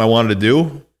was something I wanted to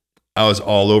do, I was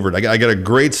all over it. I got a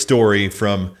great story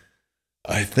from,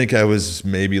 I think I was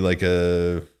maybe like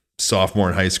a sophomore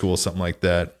in high school, something like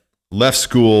that. Left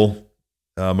school.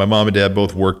 My mom and dad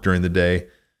both worked during the day.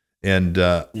 And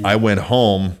I went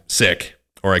home sick,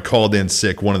 or I called in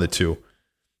sick, one of the two.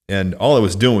 And all I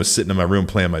was doing was sitting in my room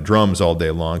playing my drums all day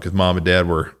long because mom and dad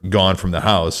were gone from the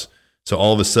house. So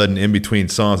all of a sudden, in between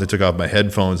songs, I took off my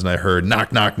headphones and I heard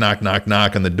knock, knock, knock, knock,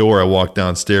 knock on the door. I walked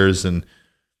downstairs and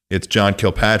it's John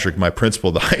Kilpatrick, my principal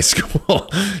of the high school.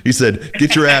 He said,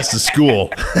 "Get your ass to school."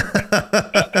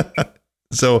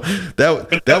 So that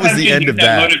was the end of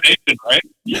that. Motivation, right?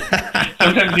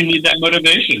 Sometimes you need that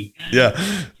motivation. Yeah.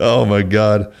 Oh my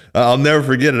God. I'll never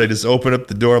forget it. I just opened up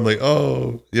the door. I'm like,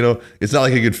 oh, it's not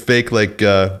like I could fake like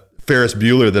Ferris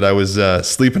Bueller that I was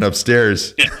sleeping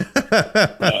upstairs.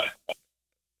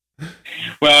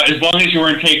 Well, as long as you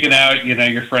weren't taking out,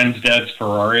 your friend's dad's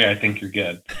Ferrari, I think you're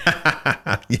good.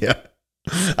 Yeah.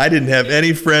 I didn't have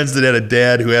any friends that had a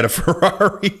dad who had a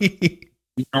Ferrari.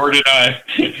 Nor did I.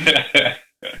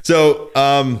 So,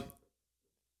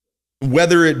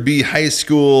 whether it be high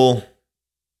school,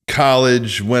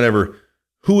 college, whenever,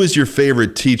 who is your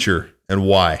favorite teacher and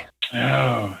why?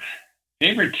 Oh,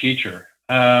 favorite teacher.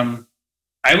 I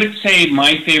would say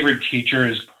my favorite teacher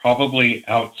is probably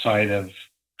outside of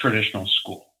traditional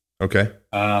school. Okay.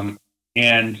 And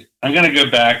I'm going to go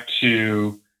back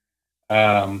to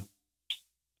the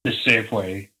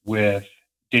Safeway with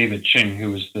David Ching,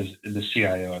 who was the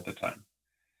CIO at the time.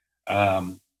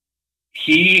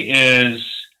 He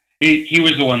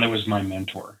was the one that was my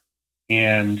mentor.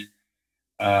 And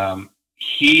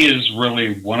he is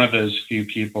really one of those few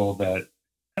people that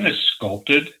kind of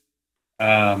sculpted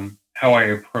how I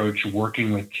approach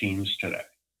working with teams today.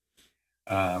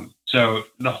 So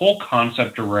the whole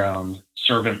concept around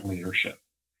servant leadership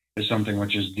is something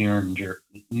which is near and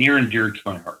dear to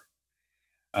my heart.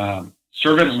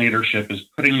 Servant leadership is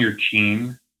putting your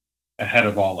team ahead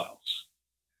of all else.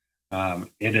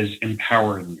 It is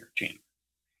empowering your team.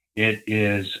 It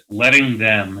is letting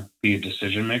them be a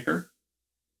decision maker.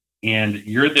 And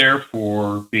you're there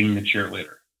for being the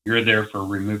cheerleader. You're there for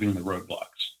removing the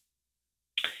roadblocks.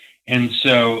 And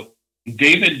so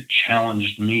David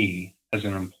challenged me as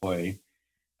an employee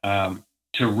to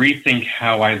rethink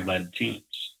how I led teams.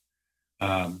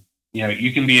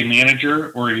 You can be a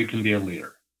manager or you can be a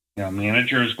leader.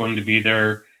 Manager is going to be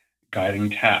there guiding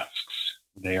tasks.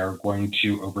 They are going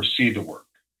to oversee the work.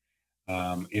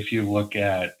 If you look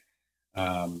at,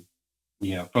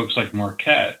 folks like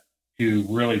Marquette, who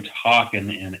really talk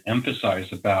and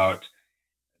emphasize about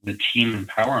the team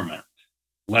empowerment,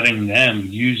 letting them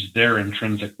use their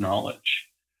intrinsic knowledge,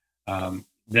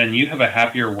 then you have a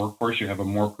happier workforce, you have a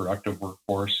more productive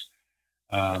workforce,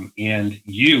 and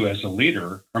you as a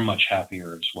leader are much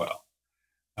happier as well.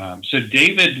 So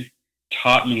David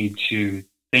taught me to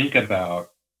think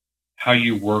about how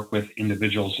you work with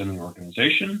individuals in the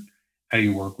organization, how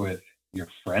you work with your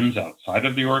friends outside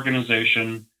of the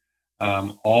organization,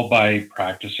 all by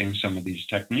practicing some of these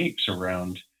techniques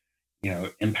around,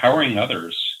 empowering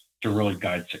others to really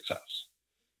guide success.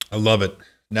 I love it.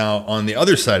 Now, on the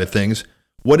other side of things,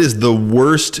 what is the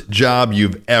worst job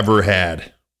you've ever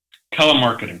had?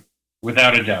 Telemarketing,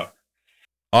 without a doubt.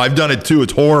 I've done it too.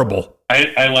 It's horrible.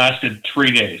 I lasted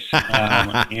 3 days,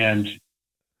 and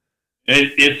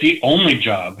it's the only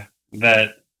job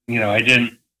that I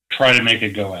didn't try to make a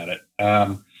go at it.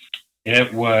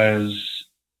 It was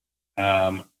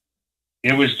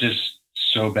just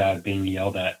so bad being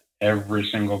yelled at every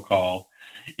single call,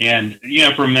 and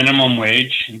for minimum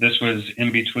wage. This was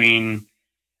in between,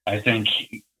 I think,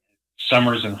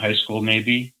 summers in high school,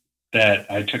 maybe,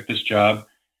 that I took this job.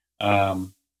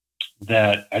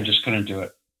 That I just couldn't do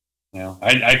it.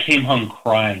 I came home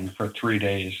crying for 3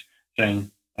 days, saying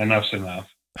enough's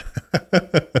enough.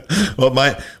 Well,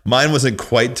 mine wasn't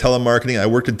quite telemarketing. I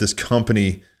worked at this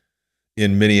company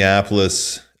in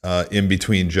Minneapolis in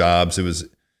between jobs. It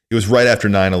was right after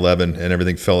 9/11 and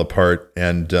everything fell apart.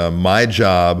 And my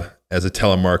job as a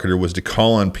telemarketer was to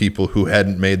call on people who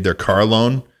hadn't made their car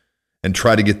loan and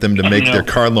try to get them to make their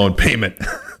car loan payment.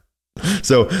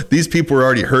 So these people were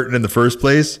already hurting in the first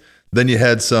place. Then you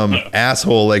had some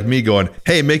asshole like me going,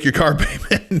 "Hey, make your car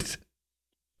payment."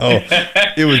 Oh,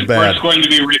 it was bad. It's going to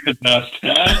be repossessed.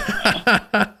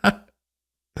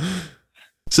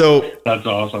 So that's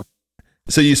awesome.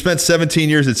 So you spent 17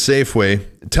 years at Safeway.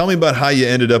 Tell me about how you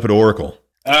ended up at Oracle.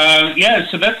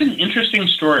 So that's an interesting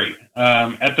story.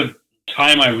 At the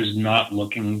time, I was not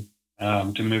looking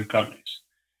to move companies.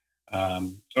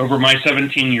 Over my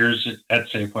 17 years at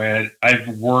Safeway, I've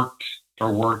worked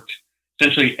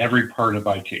essentially every part of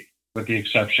IT, with the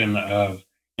exception of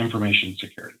information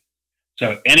security.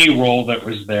 So any role that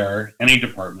was there, any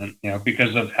department,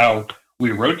 because of how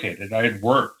we rotated, I had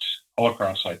worked all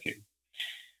across IT.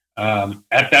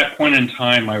 At that point in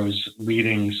time, I was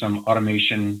leading some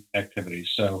automation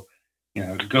activities. So,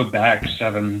 go back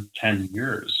 7-10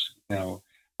 years,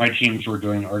 my teams were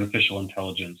doing artificial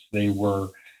intelligence. They were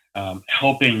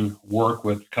helping work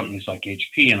with companies like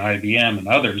HP and IBM and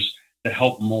others to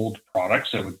help mold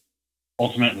products that would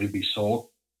ultimately be sold.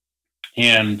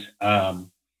 And,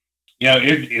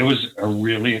 it was a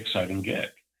really exciting gig.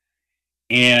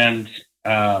 And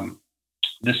the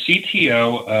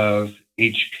CTO of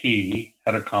HP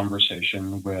had a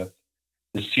conversation with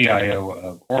the CIO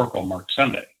of Oracle, Mark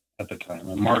Sunday, at the time.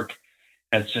 And Mark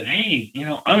had said, "Hey,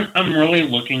 I'm really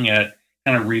looking at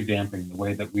kind of revamping the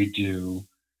way that we do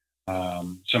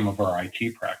some of our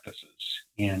IT practices."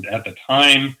 And at the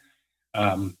time,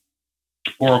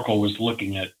 Oracle was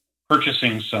looking at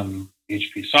purchasing some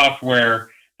HP software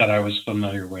that I was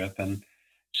familiar with. And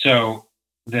so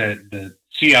the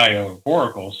CIO of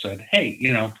Oracle said, "Hey,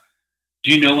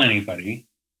 do you know anybody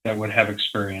that would have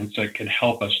experience that could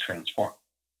help us transform?"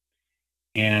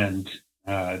 And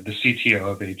the CTO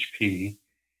of HP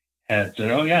had said,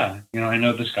 "Oh yeah, I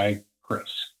know this guy,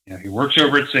 Chris. He works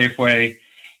over at Safeway.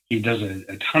 He does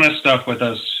a ton of stuff with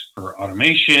us for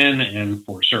automation and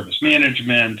for service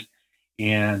management,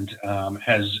 and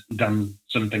has done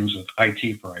some things with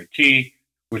IT for IT,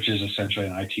 which is essentially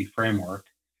an IT framework.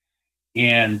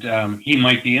 And he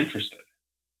might be interested."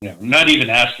 Not even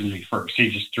asking me first. He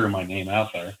just threw my name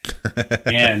out there.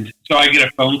 And so I get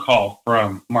a phone call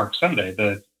from Mark Sunday,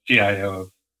 the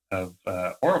CIO of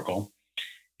Oracle.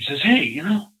 He says, "Hey,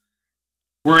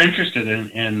 we're interested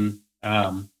in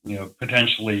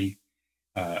potentially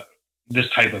this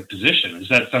type of position. Is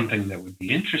that something that would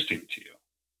be interesting to you?"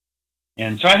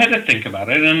 And so I had to think about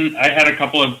it. And I had a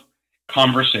couple of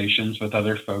conversations with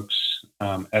other folks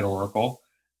at Oracle.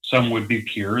 Some would be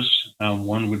peers.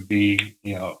 One would be,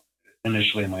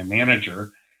 initially my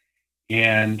manager.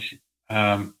 And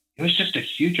it was just a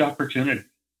huge opportunity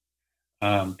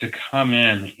to come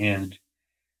in and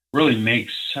really make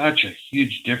such a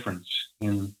huge difference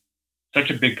in such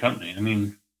a big company. I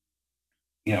mean,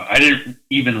 I didn't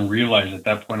even realize at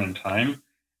that point in time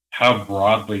how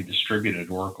broadly distributed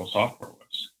Oracle software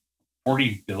was.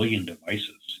 40 billion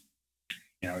devices.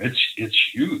 It's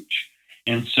huge.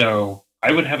 And so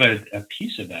I would have a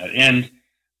piece of that. And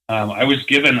I was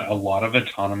given a lot of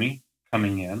autonomy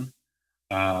coming in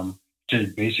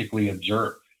to basically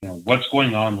observe, what's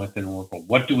going on within Oracle.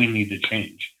 What do we need to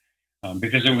change?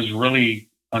 Because it was really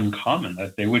uncommon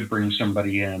that they would bring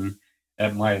somebody in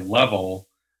at my level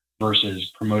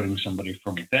versus promoting somebody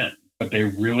from within. But they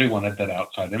really wanted that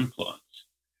outside influence,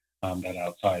 that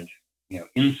outside,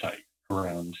 insight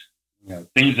around,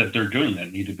 things that they're doing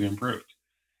that need to be improved.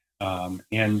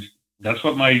 And that's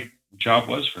what my job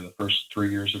was for the first 3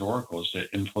 years at Oracle, is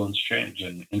to influence change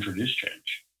and introduce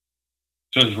change.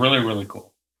 So it's really, really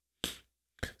cool.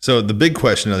 So the big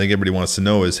question I think everybody wants to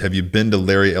know is, have you been to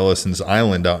Larry Ellison's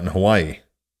island out in Hawaii?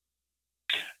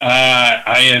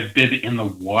 I have been in the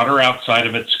water outside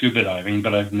of it scuba diving,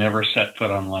 but I've never set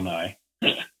foot on Lanai.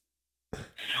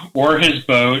 Or his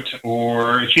boat,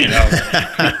 or,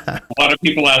 a lot of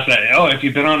people ask that, have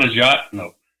you been on his yacht?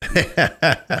 No.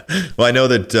 Well, I know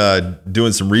that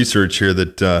doing some research here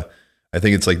that I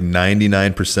think it's like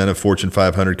 99% of Fortune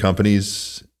 500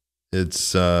 companies,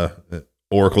 it's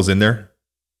Oracle's in there,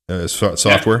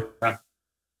 software. Yeah.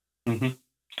 Mm-hmm.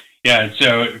 Yeah,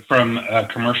 so from a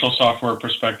commercial software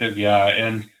perspective, yeah.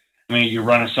 And I mean, you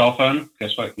run a cell phone,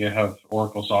 guess what? You have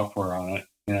Oracle software on it.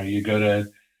 You go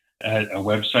to a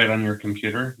website on your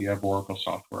computer, you have Oracle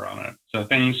software on it. So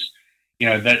things,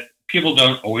 that people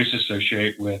don't always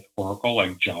associate with Oracle,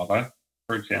 like Java,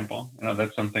 for example.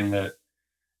 That's something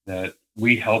that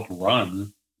we help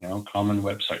run, common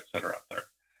websites that are out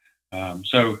there.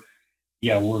 So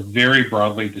yeah, we're very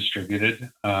broadly distributed.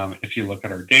 If you look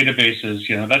at our databases,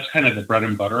 that's kind of the bread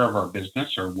and butter of our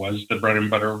business, or was the bread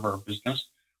and butter of our business.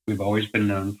 We've always been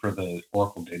known for the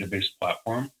Oracle database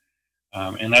platform.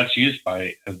 And that's used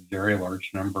by a very large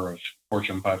number of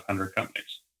Fortune 500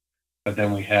 companies. But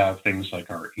then we have things like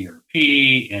our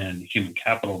ERP and human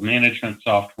capital management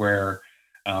software,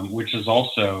 which is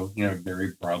also,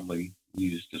 very broadly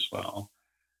used as well.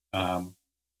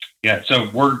 Yeah, so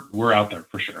we're out there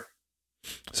for sure.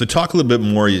 So talk a little bit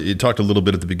more. You talked a little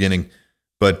bit at the beginning,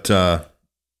 but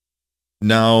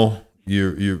now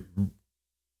you're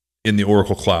in the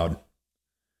Oracle Cloud.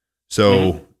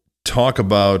 So talk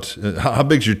about how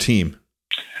big's your team?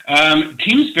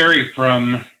 Teams vary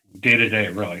from day to day,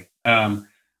 really.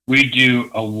 We do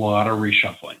a lot of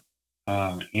reshuffling,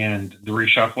 and the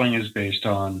reshuffling is based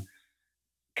on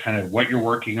kind of what you're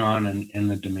working on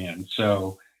and the demand.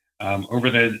 So over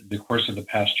the course of the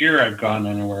past year, I've gone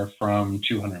anywhere from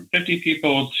 250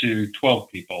 people to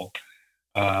 12 people.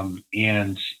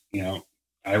 And,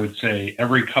 I would say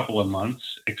every couple of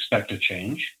months, expect a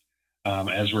change.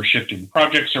 As we're shifting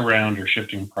projects around or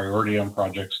shifting priority on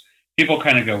projects, people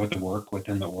kind of go with the work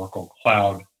within the Oracle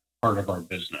Cloud part of our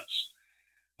business.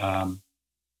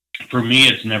 For me,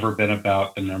 it's never been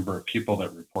about the number of people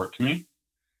that report to me.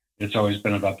 It's always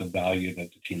been about the value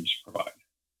that the teams provide.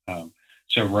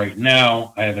 So right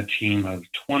now, I have a team of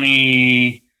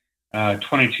 22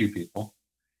 people,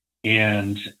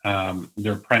 and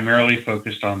they're primarily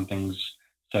focused on things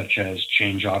such as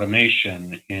change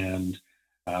automation and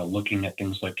looking at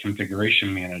things like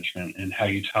configuration management and how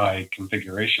you tie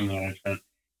configuration management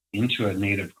into a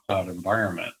native cloud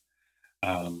environment.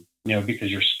 Because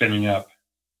you're spinning up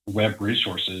web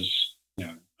resources,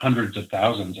 hundreds of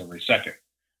thousands every second.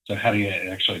 So how do you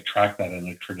actually track that in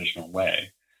a traditional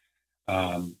way?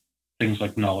 Things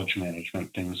like knowledge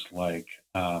management, things like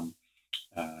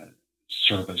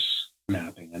service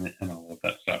mapping and all of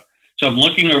that stuff. So I'm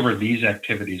looking over these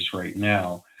activities right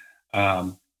now.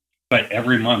 But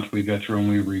every month we go through and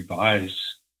we revise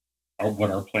what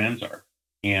our plans are.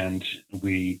 And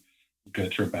we go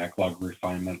through a backlog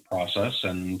refinement process,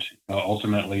 and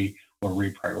ultimately we'll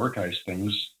reprioritize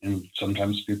things. And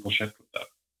sometimes people shift with that.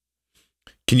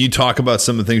 Can you talk about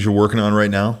some of the things you're working on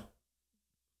right now?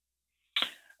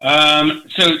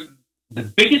 So the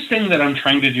biggest thing that I'm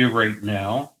trying to do right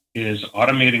now is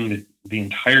automating the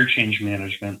entire change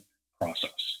management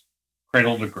process,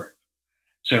 cradle to grave.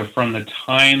 So from the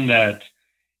time that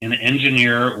an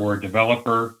engineer or a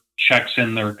developer checks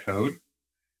in their code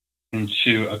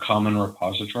into a common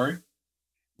repository,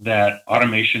 that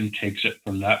automation takes it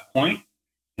from that point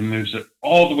and moves it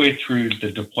all the way through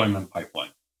the deployment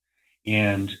pipeline.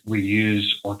 And we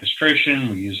use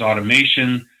orchestration, we use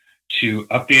automation to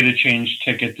update a change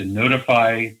ticket, to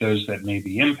notify those that may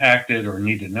be impacted or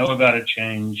need to know about a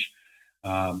change.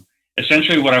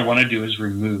 Essentially, what I want to do is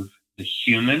remove the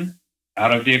human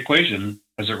out of the equation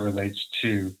as it relates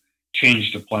to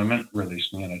change deployment,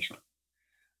 release management.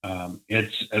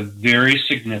 It's a very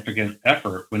significant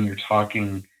effort when you're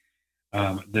talking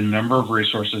the number of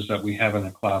resources that we have in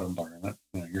a cloud environment.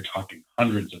 You're talking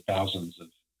hundreds of thousands of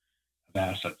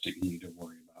assets that you need to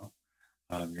worry about.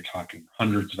 You're talking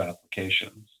hundreds of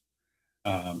applications.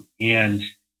 And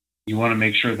you want to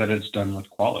make sure that it's done with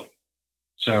quality.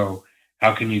 So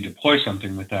how can you deploy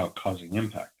something without causing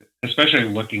impact? Especially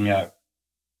looking at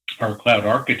our cloud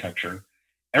architecture,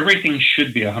 everything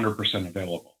should be 100%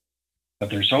 available. But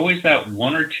there's always that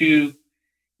one or two,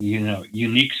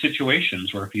 unique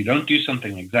situations where if you don't do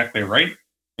something exactly right,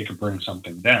 it could bring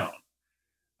something down.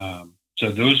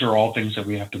 So those are all things that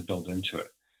we have to build into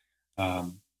it.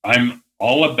 I'm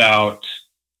all about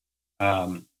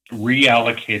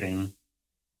reallocating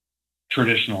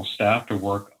traditional staff to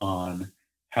work on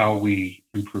how we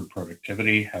improve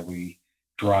productivity, how we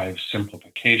drive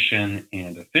simplification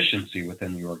and efficiency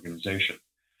within the organization.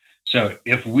 So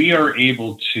if we are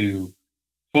able to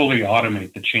fully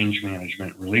automate the change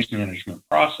management, release management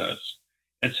process,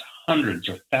 it's hundreds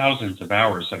or thousands of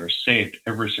hours that are saved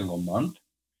every single month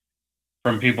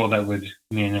from people that would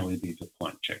manually be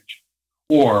deploying change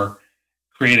or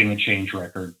creating a change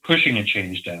record, pushing a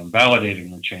change down,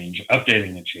 validating the change,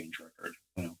 updating a change record.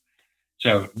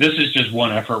 So this is just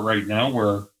one effort right now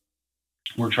where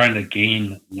we're trying to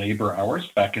gain labor hours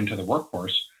back into the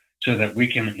workforce so that we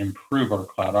can improve our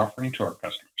cloud offering to our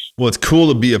customers. Well, it's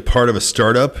cool to be a part of a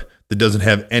startup that doesn't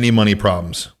have any money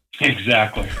problems.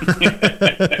 Exactly.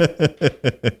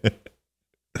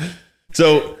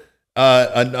 So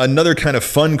another kind of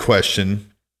fun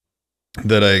question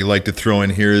that I like to throw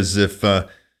in here is if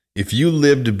you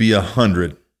lived to be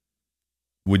 100,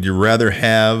 would you rather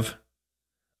have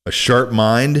a sharp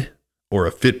mind or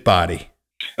a fit body?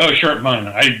 Oh, sharp mind.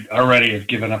 I already have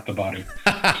given up the body.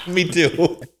 Me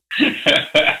too.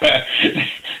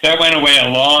 That went away a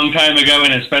long time ago,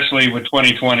 and especially with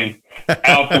 2020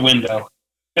 out the window.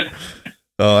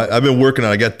 I've been working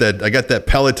on. I got that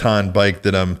Peloton bike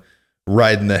that I'm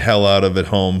riding the hell out of at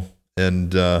home,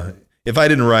 and if I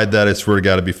didn't ride that, I swear to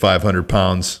God, it'd be 500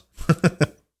 pounds.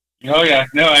 Oh yeah,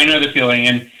 no, I know the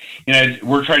feeling, and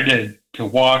we're trying to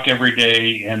walk every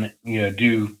day and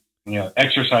do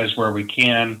exercise where we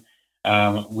can.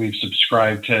 We've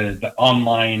subscribed to the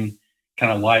online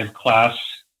kind of live class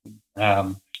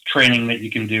training that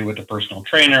you can do with a personal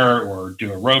trainer or do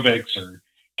aerobics or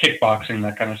kickboxing,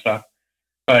 that kind of stuff.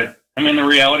 But I mean, the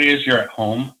reality is you're at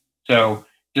home. So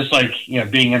just like,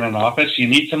 being in an office, you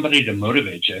need somebody to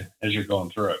motivate you as you're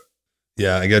going through it.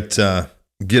 Yeah. I got,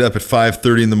 get up at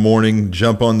 5:30 in the morning,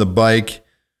 jump on the bike.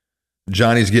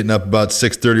 Johnny's getting up about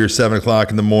 6:30 or 7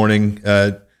 o'clock in the morning.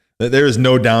 There is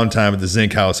no downtime at the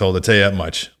Zink household, I'll tell you that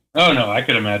much. Oh no, I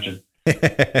could imagine.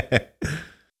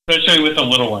 Especially with the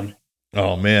little one.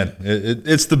 Oh man,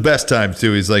 it's the best time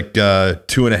too. He's like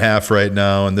 2.5 right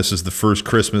now, and this is the first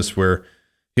Christmas where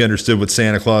he understood what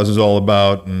Santa Claus was all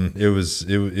about, and it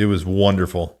was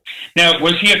wonderful. Now,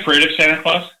 was he afraid of Santa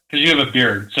Claus? Because you have a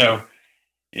beard, so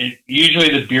usually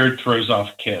the beard throws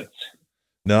off kids.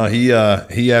 No,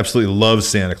 he absolutely loves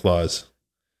Santa Claus.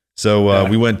 So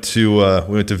we went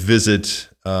to visit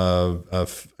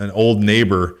an old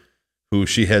neighbor who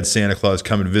she had Santa Claus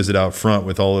come and visit out front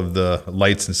with all of the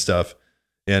lights and stuff.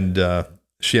 And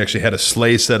she actually had a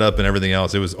sleigh set up and everything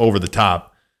else. It was over the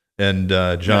top. And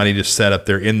Johnny just sat up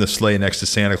there in the sleigh next to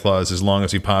Santa Claus as long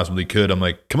as he possibly could. I'm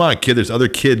like, come on, kid, there's other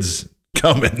kids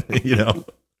coming,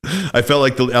 I felt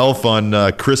like the elf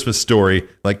on Christmas Story.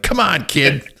 Like, come on,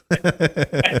 kid.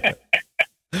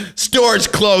 Store's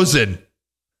closing.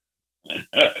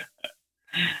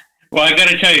 Well, I got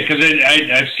to tell you, because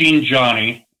I've seen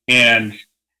Johnny, and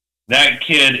that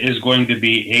kid is going to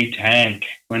be a tank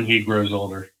when he grows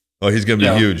older. Oh, he's going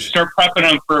to be huge. Start prepping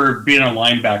him for being a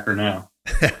linebacker now.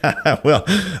 Well,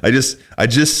 I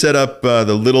just set up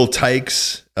the Little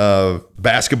Tykes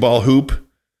basketball hoop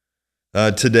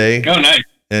today. Oh, nice.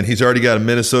 And he's already got a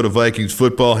Minnesota Vikings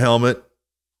football helmet.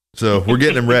 So we're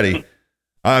getting him ready.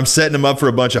 I'm setting him up for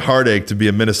a bunch of heartache to be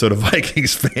a Minnesota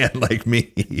Vikings fan like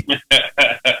me.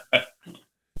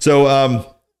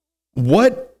 So,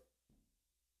 what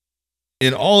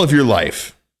in all of your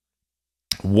life,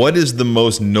 what is the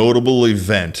most notable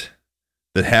event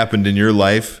that happened in your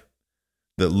life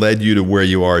that led you to where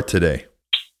you are today?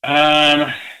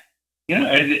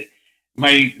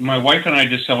 My wife and I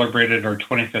just celebrated our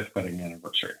 25th wedding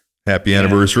anniversary. Happy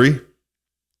anniversary.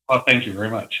 Well, thank you very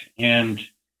much. And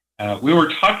we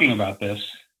were talking about this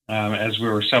as we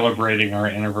were celebrating our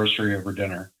anniversary over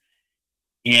dinner.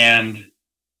 And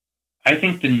I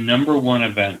think the number one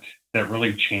event that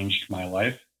really changed my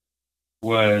life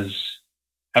was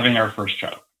having our first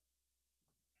child.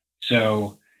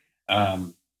 So,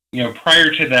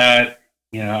 prior to that,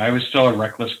 I was still a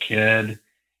reckless kid.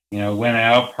 went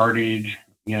out, partied,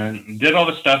 did all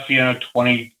the stuff,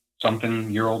 20 something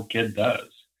year old kid does.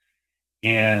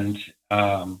 And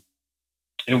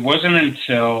it wasn't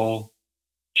until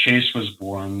Chase was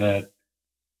born that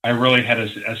I really had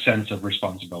a sense of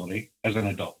responsibility as an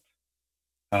adult.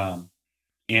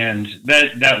 And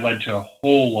that led to a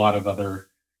whole lot of other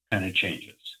kind of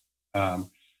changes.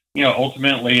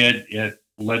 Ultimately it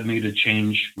led me to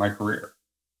change my career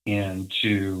and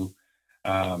to,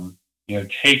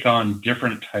 take on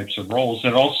different types of roles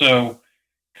that also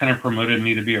kind of promoted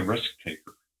me to be a risk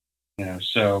taker.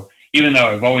 So even though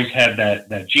I've always had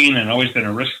that gene and always been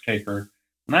a risk taker,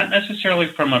 not necessarily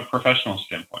from a professional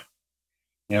standpoint.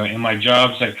 In my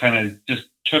jobs, I kind of just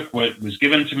took what was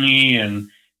given to me and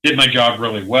did my job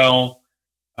really well.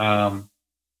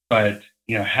 But,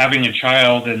 having a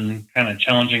child and kind of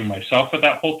challenging myself with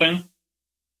that whole thing,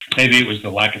 maybe it was the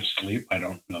lack of sleep. I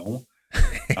don't know.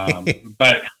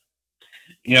 But,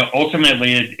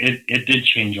 ultimately it did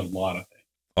change a lot of things.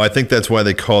 I think that's why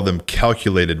they call them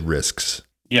calculated risks.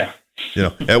 Yeah.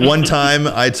 At one time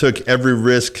I took every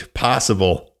risk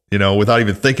possible, without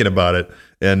even thinking about it.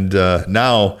 And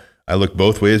now I look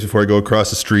both ways before I go across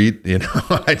the street.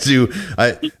 I do.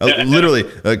 I literally,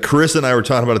 Carissa and I were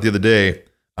talking about it the other day.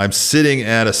 I'm sitting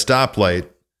at a stoplight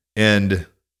and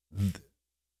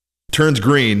turns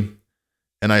green,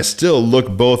 and I still look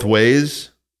both ways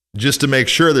just to make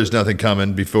sure there's nothing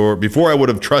coming before I would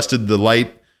have trusted the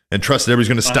light and trusted everybody's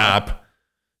going to stop.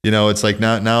 It's like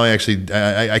now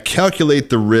I calculate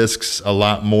the risks a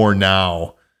lot more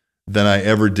now than I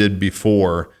ever did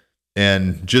before.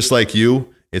 And just like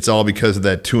you, it's all because of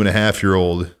that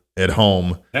 2.5-year-old at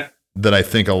home that I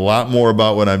think a lot more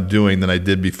about what I'm doing than I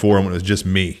did before when it was just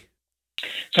me.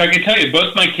 So I can tell you,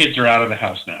 both my kids are out of the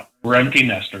house now. We're empty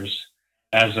nesters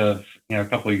as of, a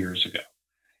couple of years ago.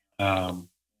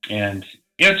 And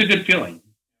it's a good feeling.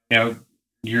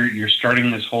 You're starting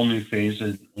this whole new phase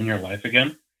in your life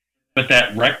again. But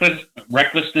that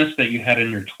recklessness that you had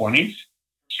in your 20s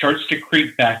starts to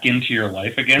creep back into your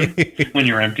life again when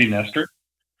you're empty nester.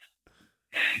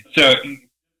 So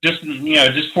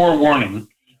just forewarning,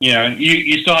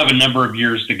 you still have a number of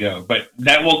years to go, but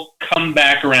that will come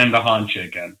back around to haunt you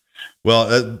again.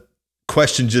 Well, a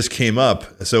question just came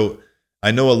up. So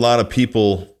I know a lot of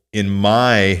people in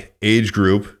my age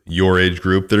group, your age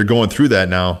group, that are going through that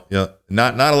now.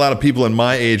 Not a lot of people in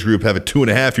my age group have a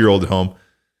 2.5-year-old at home.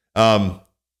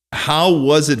 How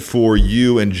was it for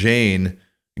you and Jane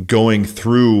going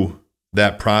through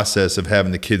that process of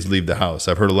having the kids leave the house?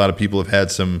 I've heard a lot of people have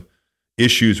had some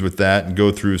issues with that and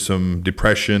go through some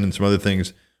depression and some other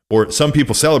things, or some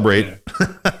people celebrate.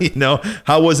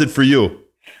 How was it for you?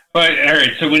 All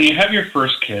right. So when you have your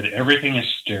first kid, everything is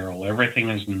sterile, everything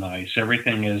is nice,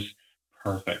 everything is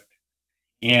perfect.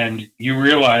 And you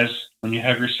realize when you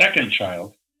have your second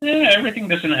child, everything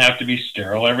doesn't have to be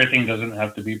sterile. Everything doesn't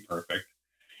have to be perfect.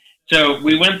 So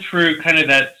we went through kind of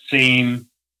that same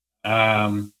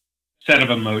set of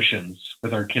emotions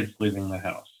with our kids leaving the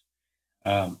house.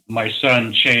 My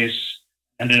son, Chase,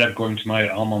 ended up going to my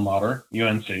alma mater,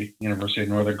 UNC, University of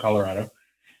Northern Colorado.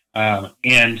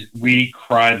 And we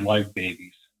cried like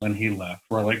babies when he left.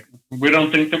 We're like, we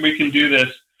don't think that we can do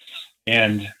this.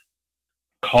 And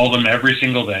called him every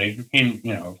single day.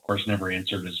 He, of course, never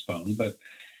answered his phone, but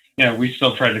we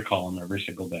still tried to call him every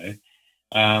single day.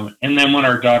 And then when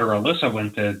our daughter Alyssa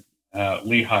went to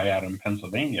Lehigh out in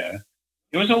Pennsylvania,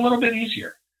 it was a little bit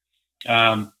easier.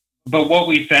 But what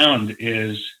we found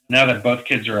is now that both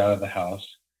kids are out of the house,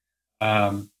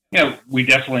 we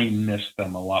definitely miss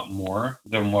them a lot more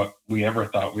than what we ever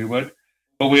thought we would.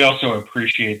 But we also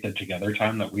appreciate the together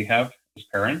time that we have as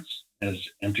parents, as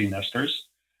empty nesters.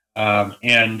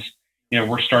 And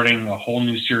we're starting a whole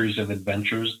new series of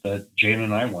adventures that Jane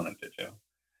and I wanted to do.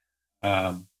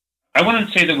 I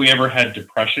wouldn't say that we ever had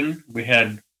depression. We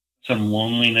had some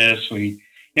loneliness. We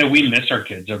miss our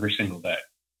kids every single day.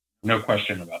 No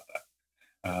question about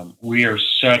that. We are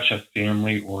such a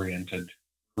family-oriented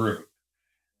group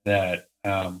that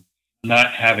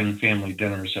not having family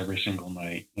dinners every single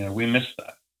night, we miss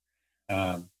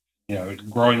that.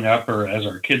 Growing up, or as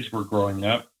our kids were growing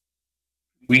up,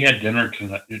 we had dinner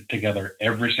together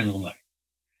every single night.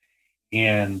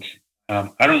 And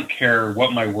I don't care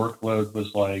what my workload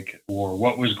was like or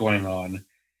what was going on.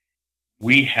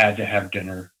 We had to have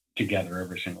dinner together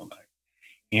every single night.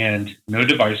 And no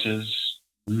devices,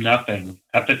 nothing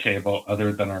at the table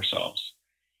other than ourselves.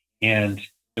 And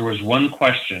there was one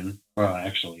question, well,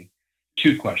 actually,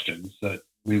 two questions that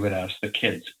we would ask the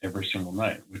kids every single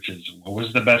night, which is, what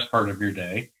was the best part of your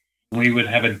day? And we would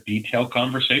have a detailed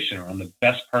conversation around the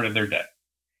best part of their day.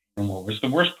 And what was the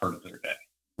worst part of their day?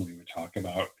 And we would talk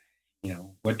about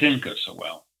what didn't go so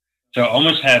well. So I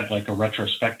almost had like a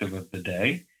retrospective of the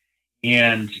day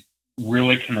and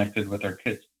really connected with our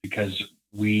kids because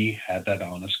we had that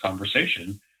honest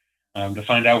conversation to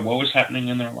find out what was happening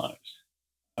in their lives.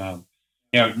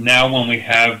 Now when we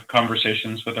have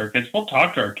conversations with our kids, we'll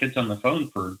talk to our kids on the phone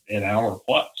for an hour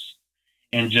plus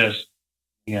and just,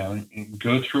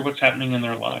 go through what's happening in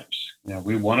their lives.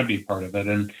 We want to be part of it,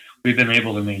 and we've been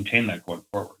able to maintain that going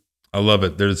forward. I love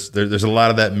it. There's a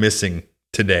lot of that missing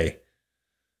today,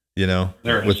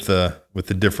 with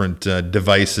the different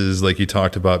devices like you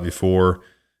talked about before,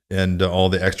 and all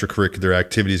the extracurricular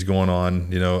activities going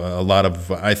on. A lot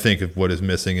of, I think, of what is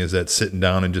missing is that sitting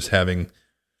down and just having,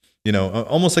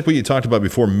 almost like what you talked about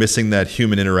before, missing that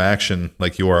human interaction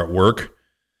like you are at work.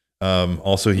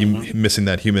 Also missing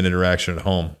that human interaction at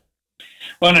home.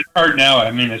 Well, and it's hard now. I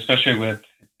mean, especially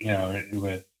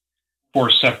with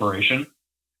forced separation.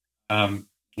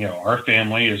 Our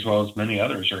family, as well as many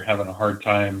others, are having a hard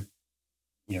time,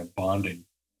 bonding,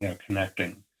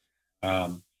 connecting.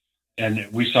 And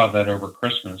we saw that over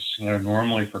Christmas.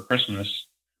 Normally for Christmas,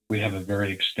 we have a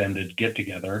very extended get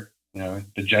together. The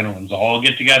Genoans all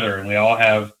get together and we all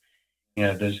have,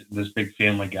 this big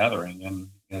family gathering. And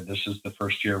this is the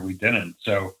first year we didn't.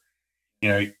 So,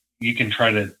 you can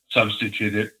try to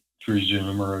substitute it through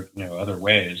Zoom or, other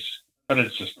ways, but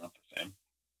it's just not the same.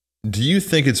 Do you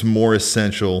think it's more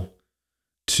essential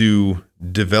to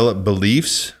develop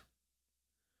beliefs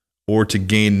or to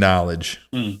gain knowledge?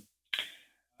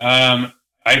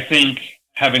 I think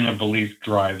having a belief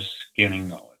drives gaining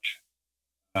knowledge.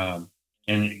 And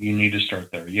you need to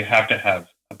start there. You have to have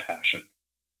a passion.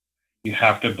 You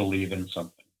have to believe in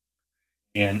something.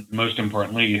 And most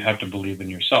importantly, you have to believe in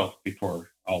yourself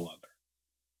before all other.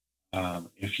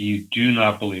 If you do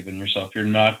not believe in yourself, you're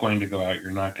not going to go out.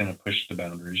 You're not going to push the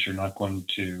boundaries. You're not going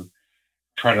to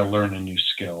try to learn a new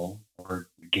skill or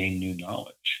gain new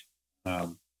knowledge.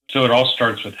 So it all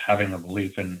starts with having a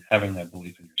belief, and having that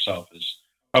belief in yourself is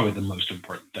probably the most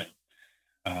important thing.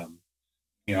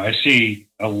 I see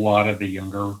a lot of the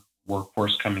younger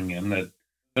workforce coming in that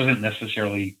doesn't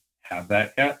necessarily have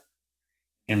that yet.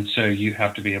 And so you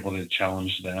have to be able to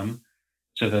challenge them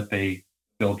so that they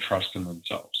build trust in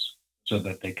themselves, so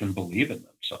that they can believe in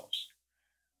themselves.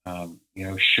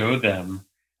 Show them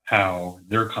how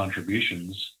their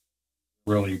contributions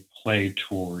really play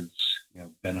towards,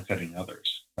 benefiting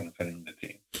others, benefiting the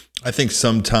team. I think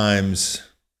sometimes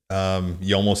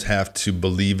you almost have to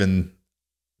believe in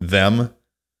them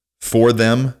for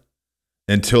them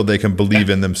until they can believe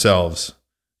in themselves,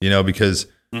 because,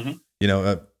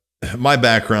 my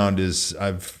background is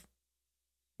I've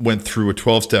went through a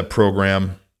 12-step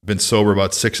program, been sober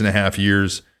about 6.5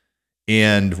 years.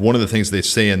 And one of the things they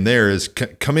say in there is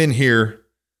come in here,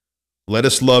 let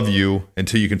us love you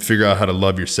until you can figure out how to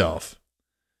love yourself,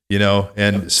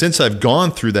 and since I've gone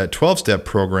through that 12-step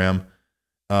program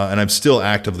and I'm still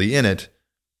actively in it,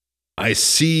 I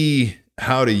see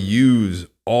how to use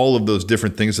all of those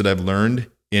different things that I've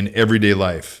learned in everyday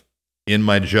life, in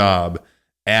my job,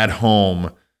 at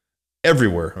home,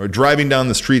 everywhere, or driving down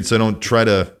the street so I don't try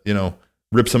to,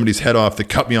 rip somebody's head off that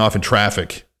cut me off in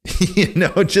traffic.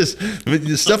 Just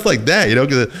stuff like that,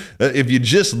 because if you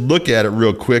just look at it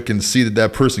real quick and see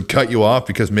that person cut you off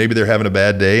because maybe they're having a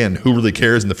bad day and who really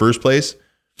cares in the first place.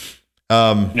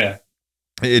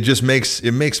 It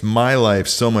makes my life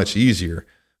so much easier.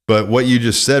 But what you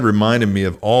just said reminded me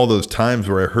of all those times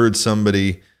where I heard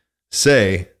somebody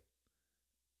say,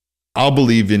 I'll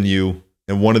believe in you,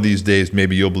 and one of these days,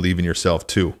 maybe you'll believe in yourself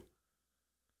too.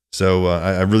 So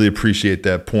I really appreciate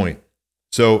that point.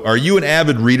 So are you an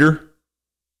avid reader?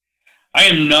 I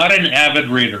am not an avid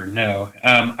reader, no.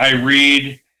 I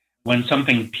read when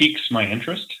something piques my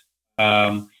interest,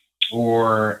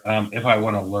 or if I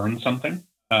want to learn something,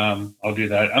 I'll do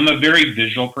that. I'm a very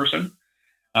visual person.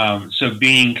 So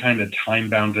being kind of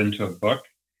time-bound into a book,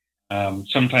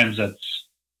 sometimes that's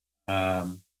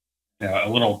a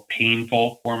little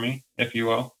painful for me, if you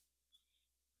will.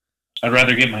 I'd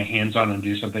rather get my hands on and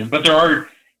do something. But there are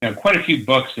quite a few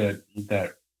books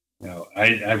that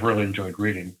I've really enjoyed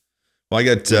reading. Well,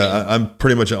 I'm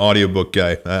pretty much an audiobook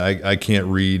guy. I can't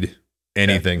read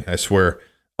anything, I swear.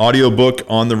 Audiobook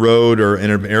on the road or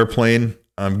in an airplane,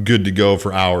 I'm good to go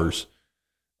for hours.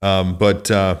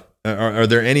 But are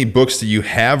there any books that you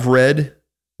have read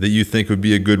that you think would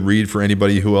be a good read for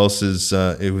anybody who else is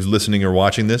who's listening or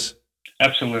watching this?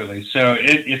 Absolutely. So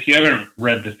if you haven't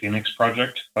read The Phoenix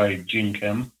Project by Gene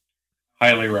Kim,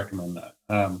 highly recommend that.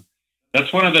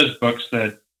 That's one of those books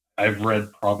that I've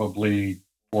read probably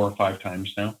 4 or 5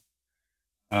 times now.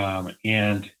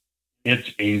 And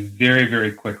it's a very,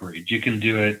 very quick read. You can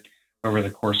do it over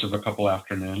the course of a couple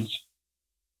afternoons.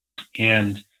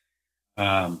 And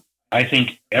I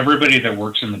think everybody that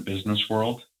works in the business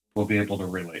world will be able to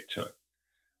relate to it.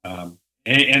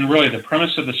 And really, the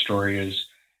premise of the story is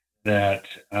that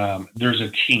there's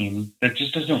a team that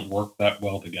just doesn't work that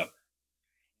well together.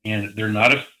 And they're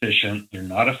not efficient. They're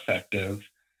not effective.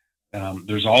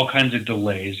 There's all kinds of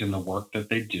delays in the work that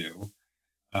they do.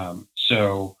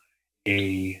 So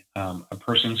a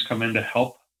person's come in to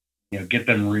help, get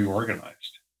them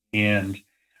reorganized. And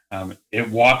it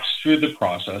walks through the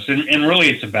process. And really,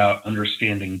 it's about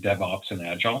understanding DevOps and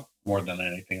Agile more than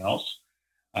anything else.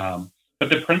 But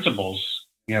the principles,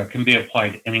 can be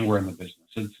applied anywhere in the business.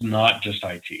 It's not just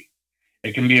IT.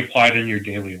 It can be applied in your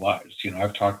daily lives.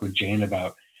 I've talked with Jane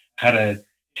about how to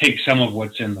take some of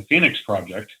what's in the Phoenix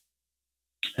project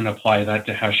and apply that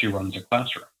to how she runs a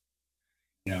classroom.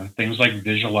 Things like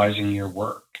visualizing your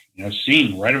work,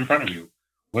 seeing right in front of you,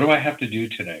 what do I have to do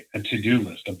today? A to-do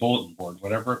list, a bulletin board,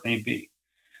 whatever it may be.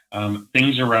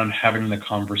 Things around having the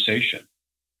conversation,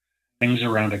 things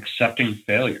around accepting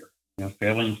failure,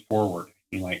 failing forward,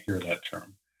 you might hear that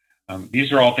term.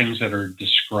 These are all things that are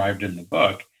described in the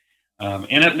book.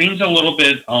 And it leans a little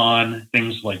bit on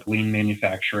things like lean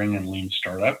manufacturing and lean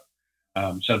startup.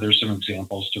 So there's some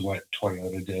examples to what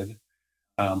Toyota did.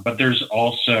 But there's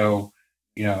also,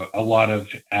 a lot of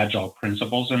agile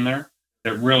principles in there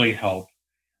that really help,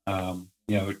 run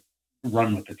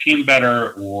with the team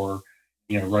better or,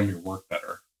 run your work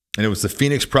better. And it was the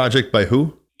Phoenix Project by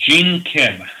who? Gene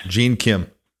Kim. Gene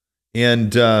Kim.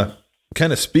 And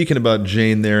kind of speaking about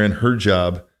Jane there and her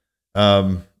job,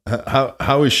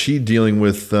 how is she dealing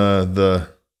with the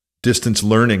distance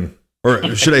learning?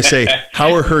 Or should I say,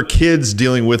 how are her kids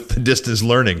dealing with the distance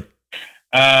learning?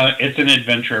 It's an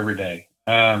adventure every day.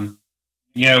 When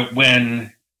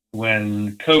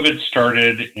COVID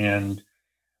started and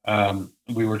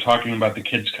we were talking about the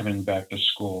kids coming back to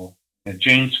school,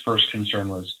 Jane's first concern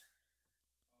was,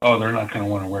 they're not going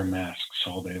to want to wear masks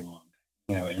all day long,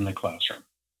 in the classroom.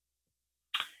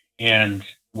 And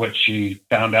what she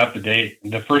found out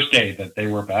the first day that they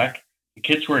were back, the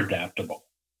kids were adaptable.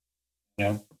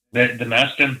 The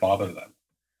mask didn't bother them.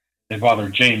 They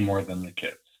bothered Jane more than the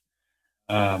kids.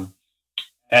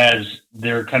 As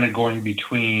they're kind of going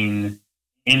between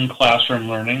in-classroom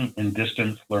learning and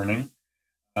distance learning,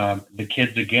 the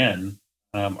kids, again,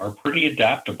 are pretty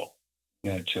adaptable,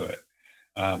 to it.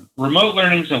 Remote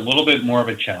learning is a little bit more of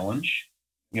a challenge,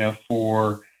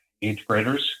 for 8th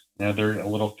graders. They're a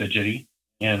little fidgety.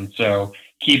 And so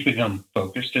keeping them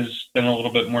focused has been a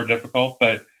little bit more difficult,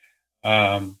 but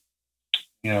they're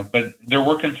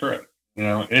working through it.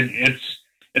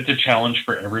 It's a challenge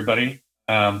for everybody.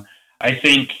 I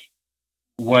think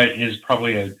what is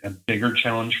probably a bigger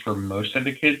challenge for most of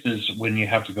the kids is when you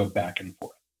have to go back and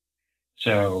forth.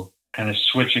 So kind of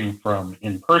switching from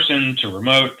in-person to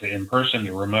remote to in-person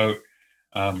to remote,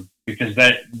 because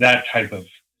that type of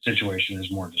situation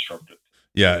is more disruptive.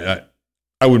 Yeah,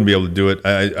 I wouldn't be able to do it.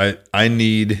 I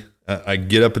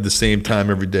get up at the same time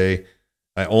every day.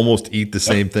 I almost eat the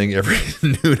same thing every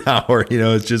noon hour.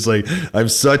 It's just like I'm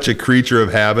such a creature of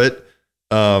habit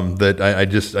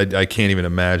that I can't even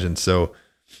imagine. So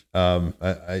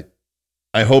I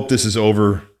hope this is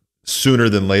over sooner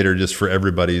than later, just for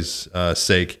everybody's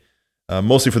sake,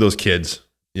 mostly for those kids.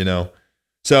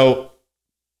 So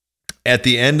at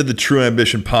the end of the True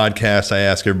Ambition podcast, I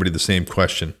ask everybody the same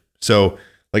question. So,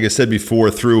 like I said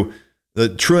before, through the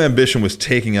True Ambition was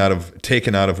taken out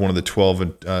of one of the 12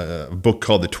 a book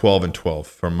called The 12 and 12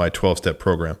 from my 12-step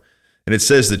program. And it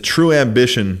says that true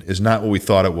ambition is not what we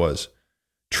thought it was.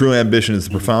 True ambition is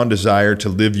the profound desire to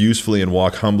live usefully and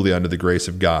walk humbly under the grace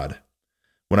of God.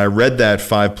 When I read that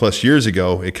 5+ years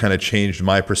ago, it kind of changed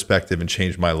my perspective and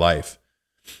changed my life.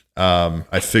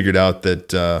 I figured out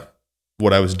that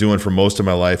what I was doing for most of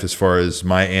my life, as far as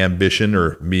my ambition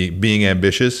or me being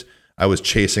ambitious, I was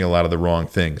chasing a lot of the wrong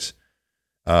things.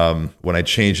 When I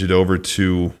changed it over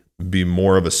to be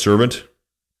more of a servant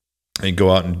and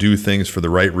go out and do things for the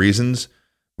right reasons,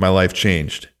 my life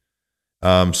changed.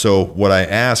 So what I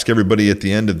ask everybody at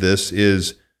the end of this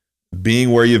is,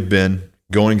 being where you've been,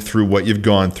 going through what you've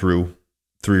gone through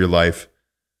your life,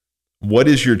 what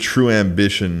is your true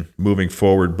ambition moving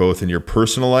forward, both in your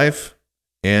personal life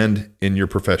and in your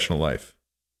professional life?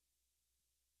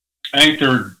 I think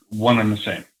they're one and the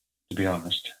same, to be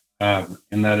honest.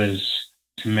 And that is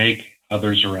to make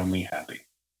others around me happy.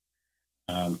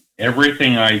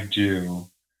 Everything I do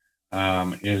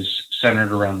is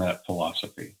centered around that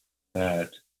philosophy, that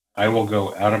I will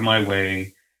go out of my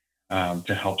way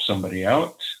to help somebody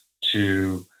out,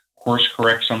 to course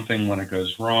correct something when it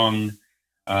goes wrong,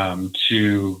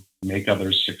 to make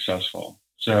others successful.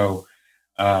 So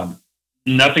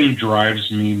nothing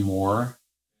drives me more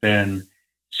than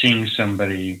seeing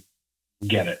somebody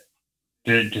get it,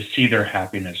 to see their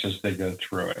happiness as they go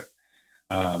through it.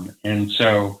 And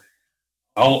so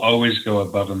I'll always go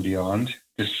above and beyond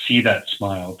to see that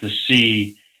smile, to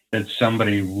see that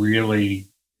somebody really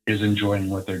is enjoying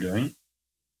what they're doing.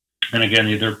 And again,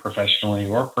 either professionally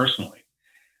or personally.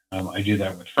 I do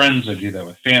that with friends, I do that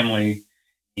with family,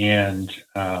 and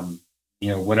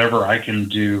whatever I can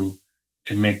do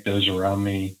to make those around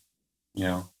me,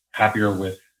 happier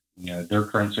with their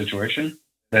current situation,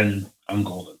 then I'm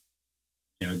golden.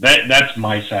 That's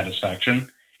my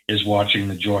satisfaction, is watching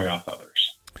the joy off others.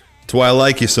 That's why I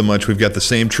like you so much. We've got the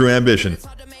same true ambition.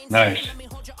 Nice.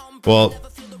 Well,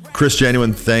 Chris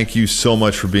Genuine, thank you so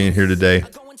much for being here today.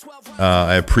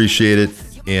 I appreciate it.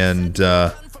 And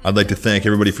I'd like to thank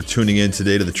everybody for tuning in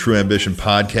today to the True Ambition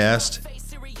Podcast.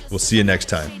 We'll see you next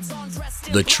time.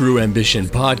 The True Ambition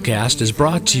Podcast is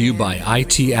brought to you by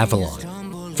IT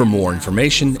Avalon. For more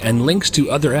information and links to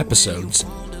other episodes,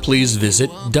 please visit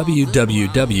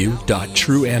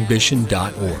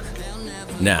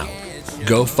www.trueambition.org. Now,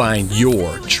 go find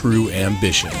your true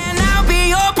ambition.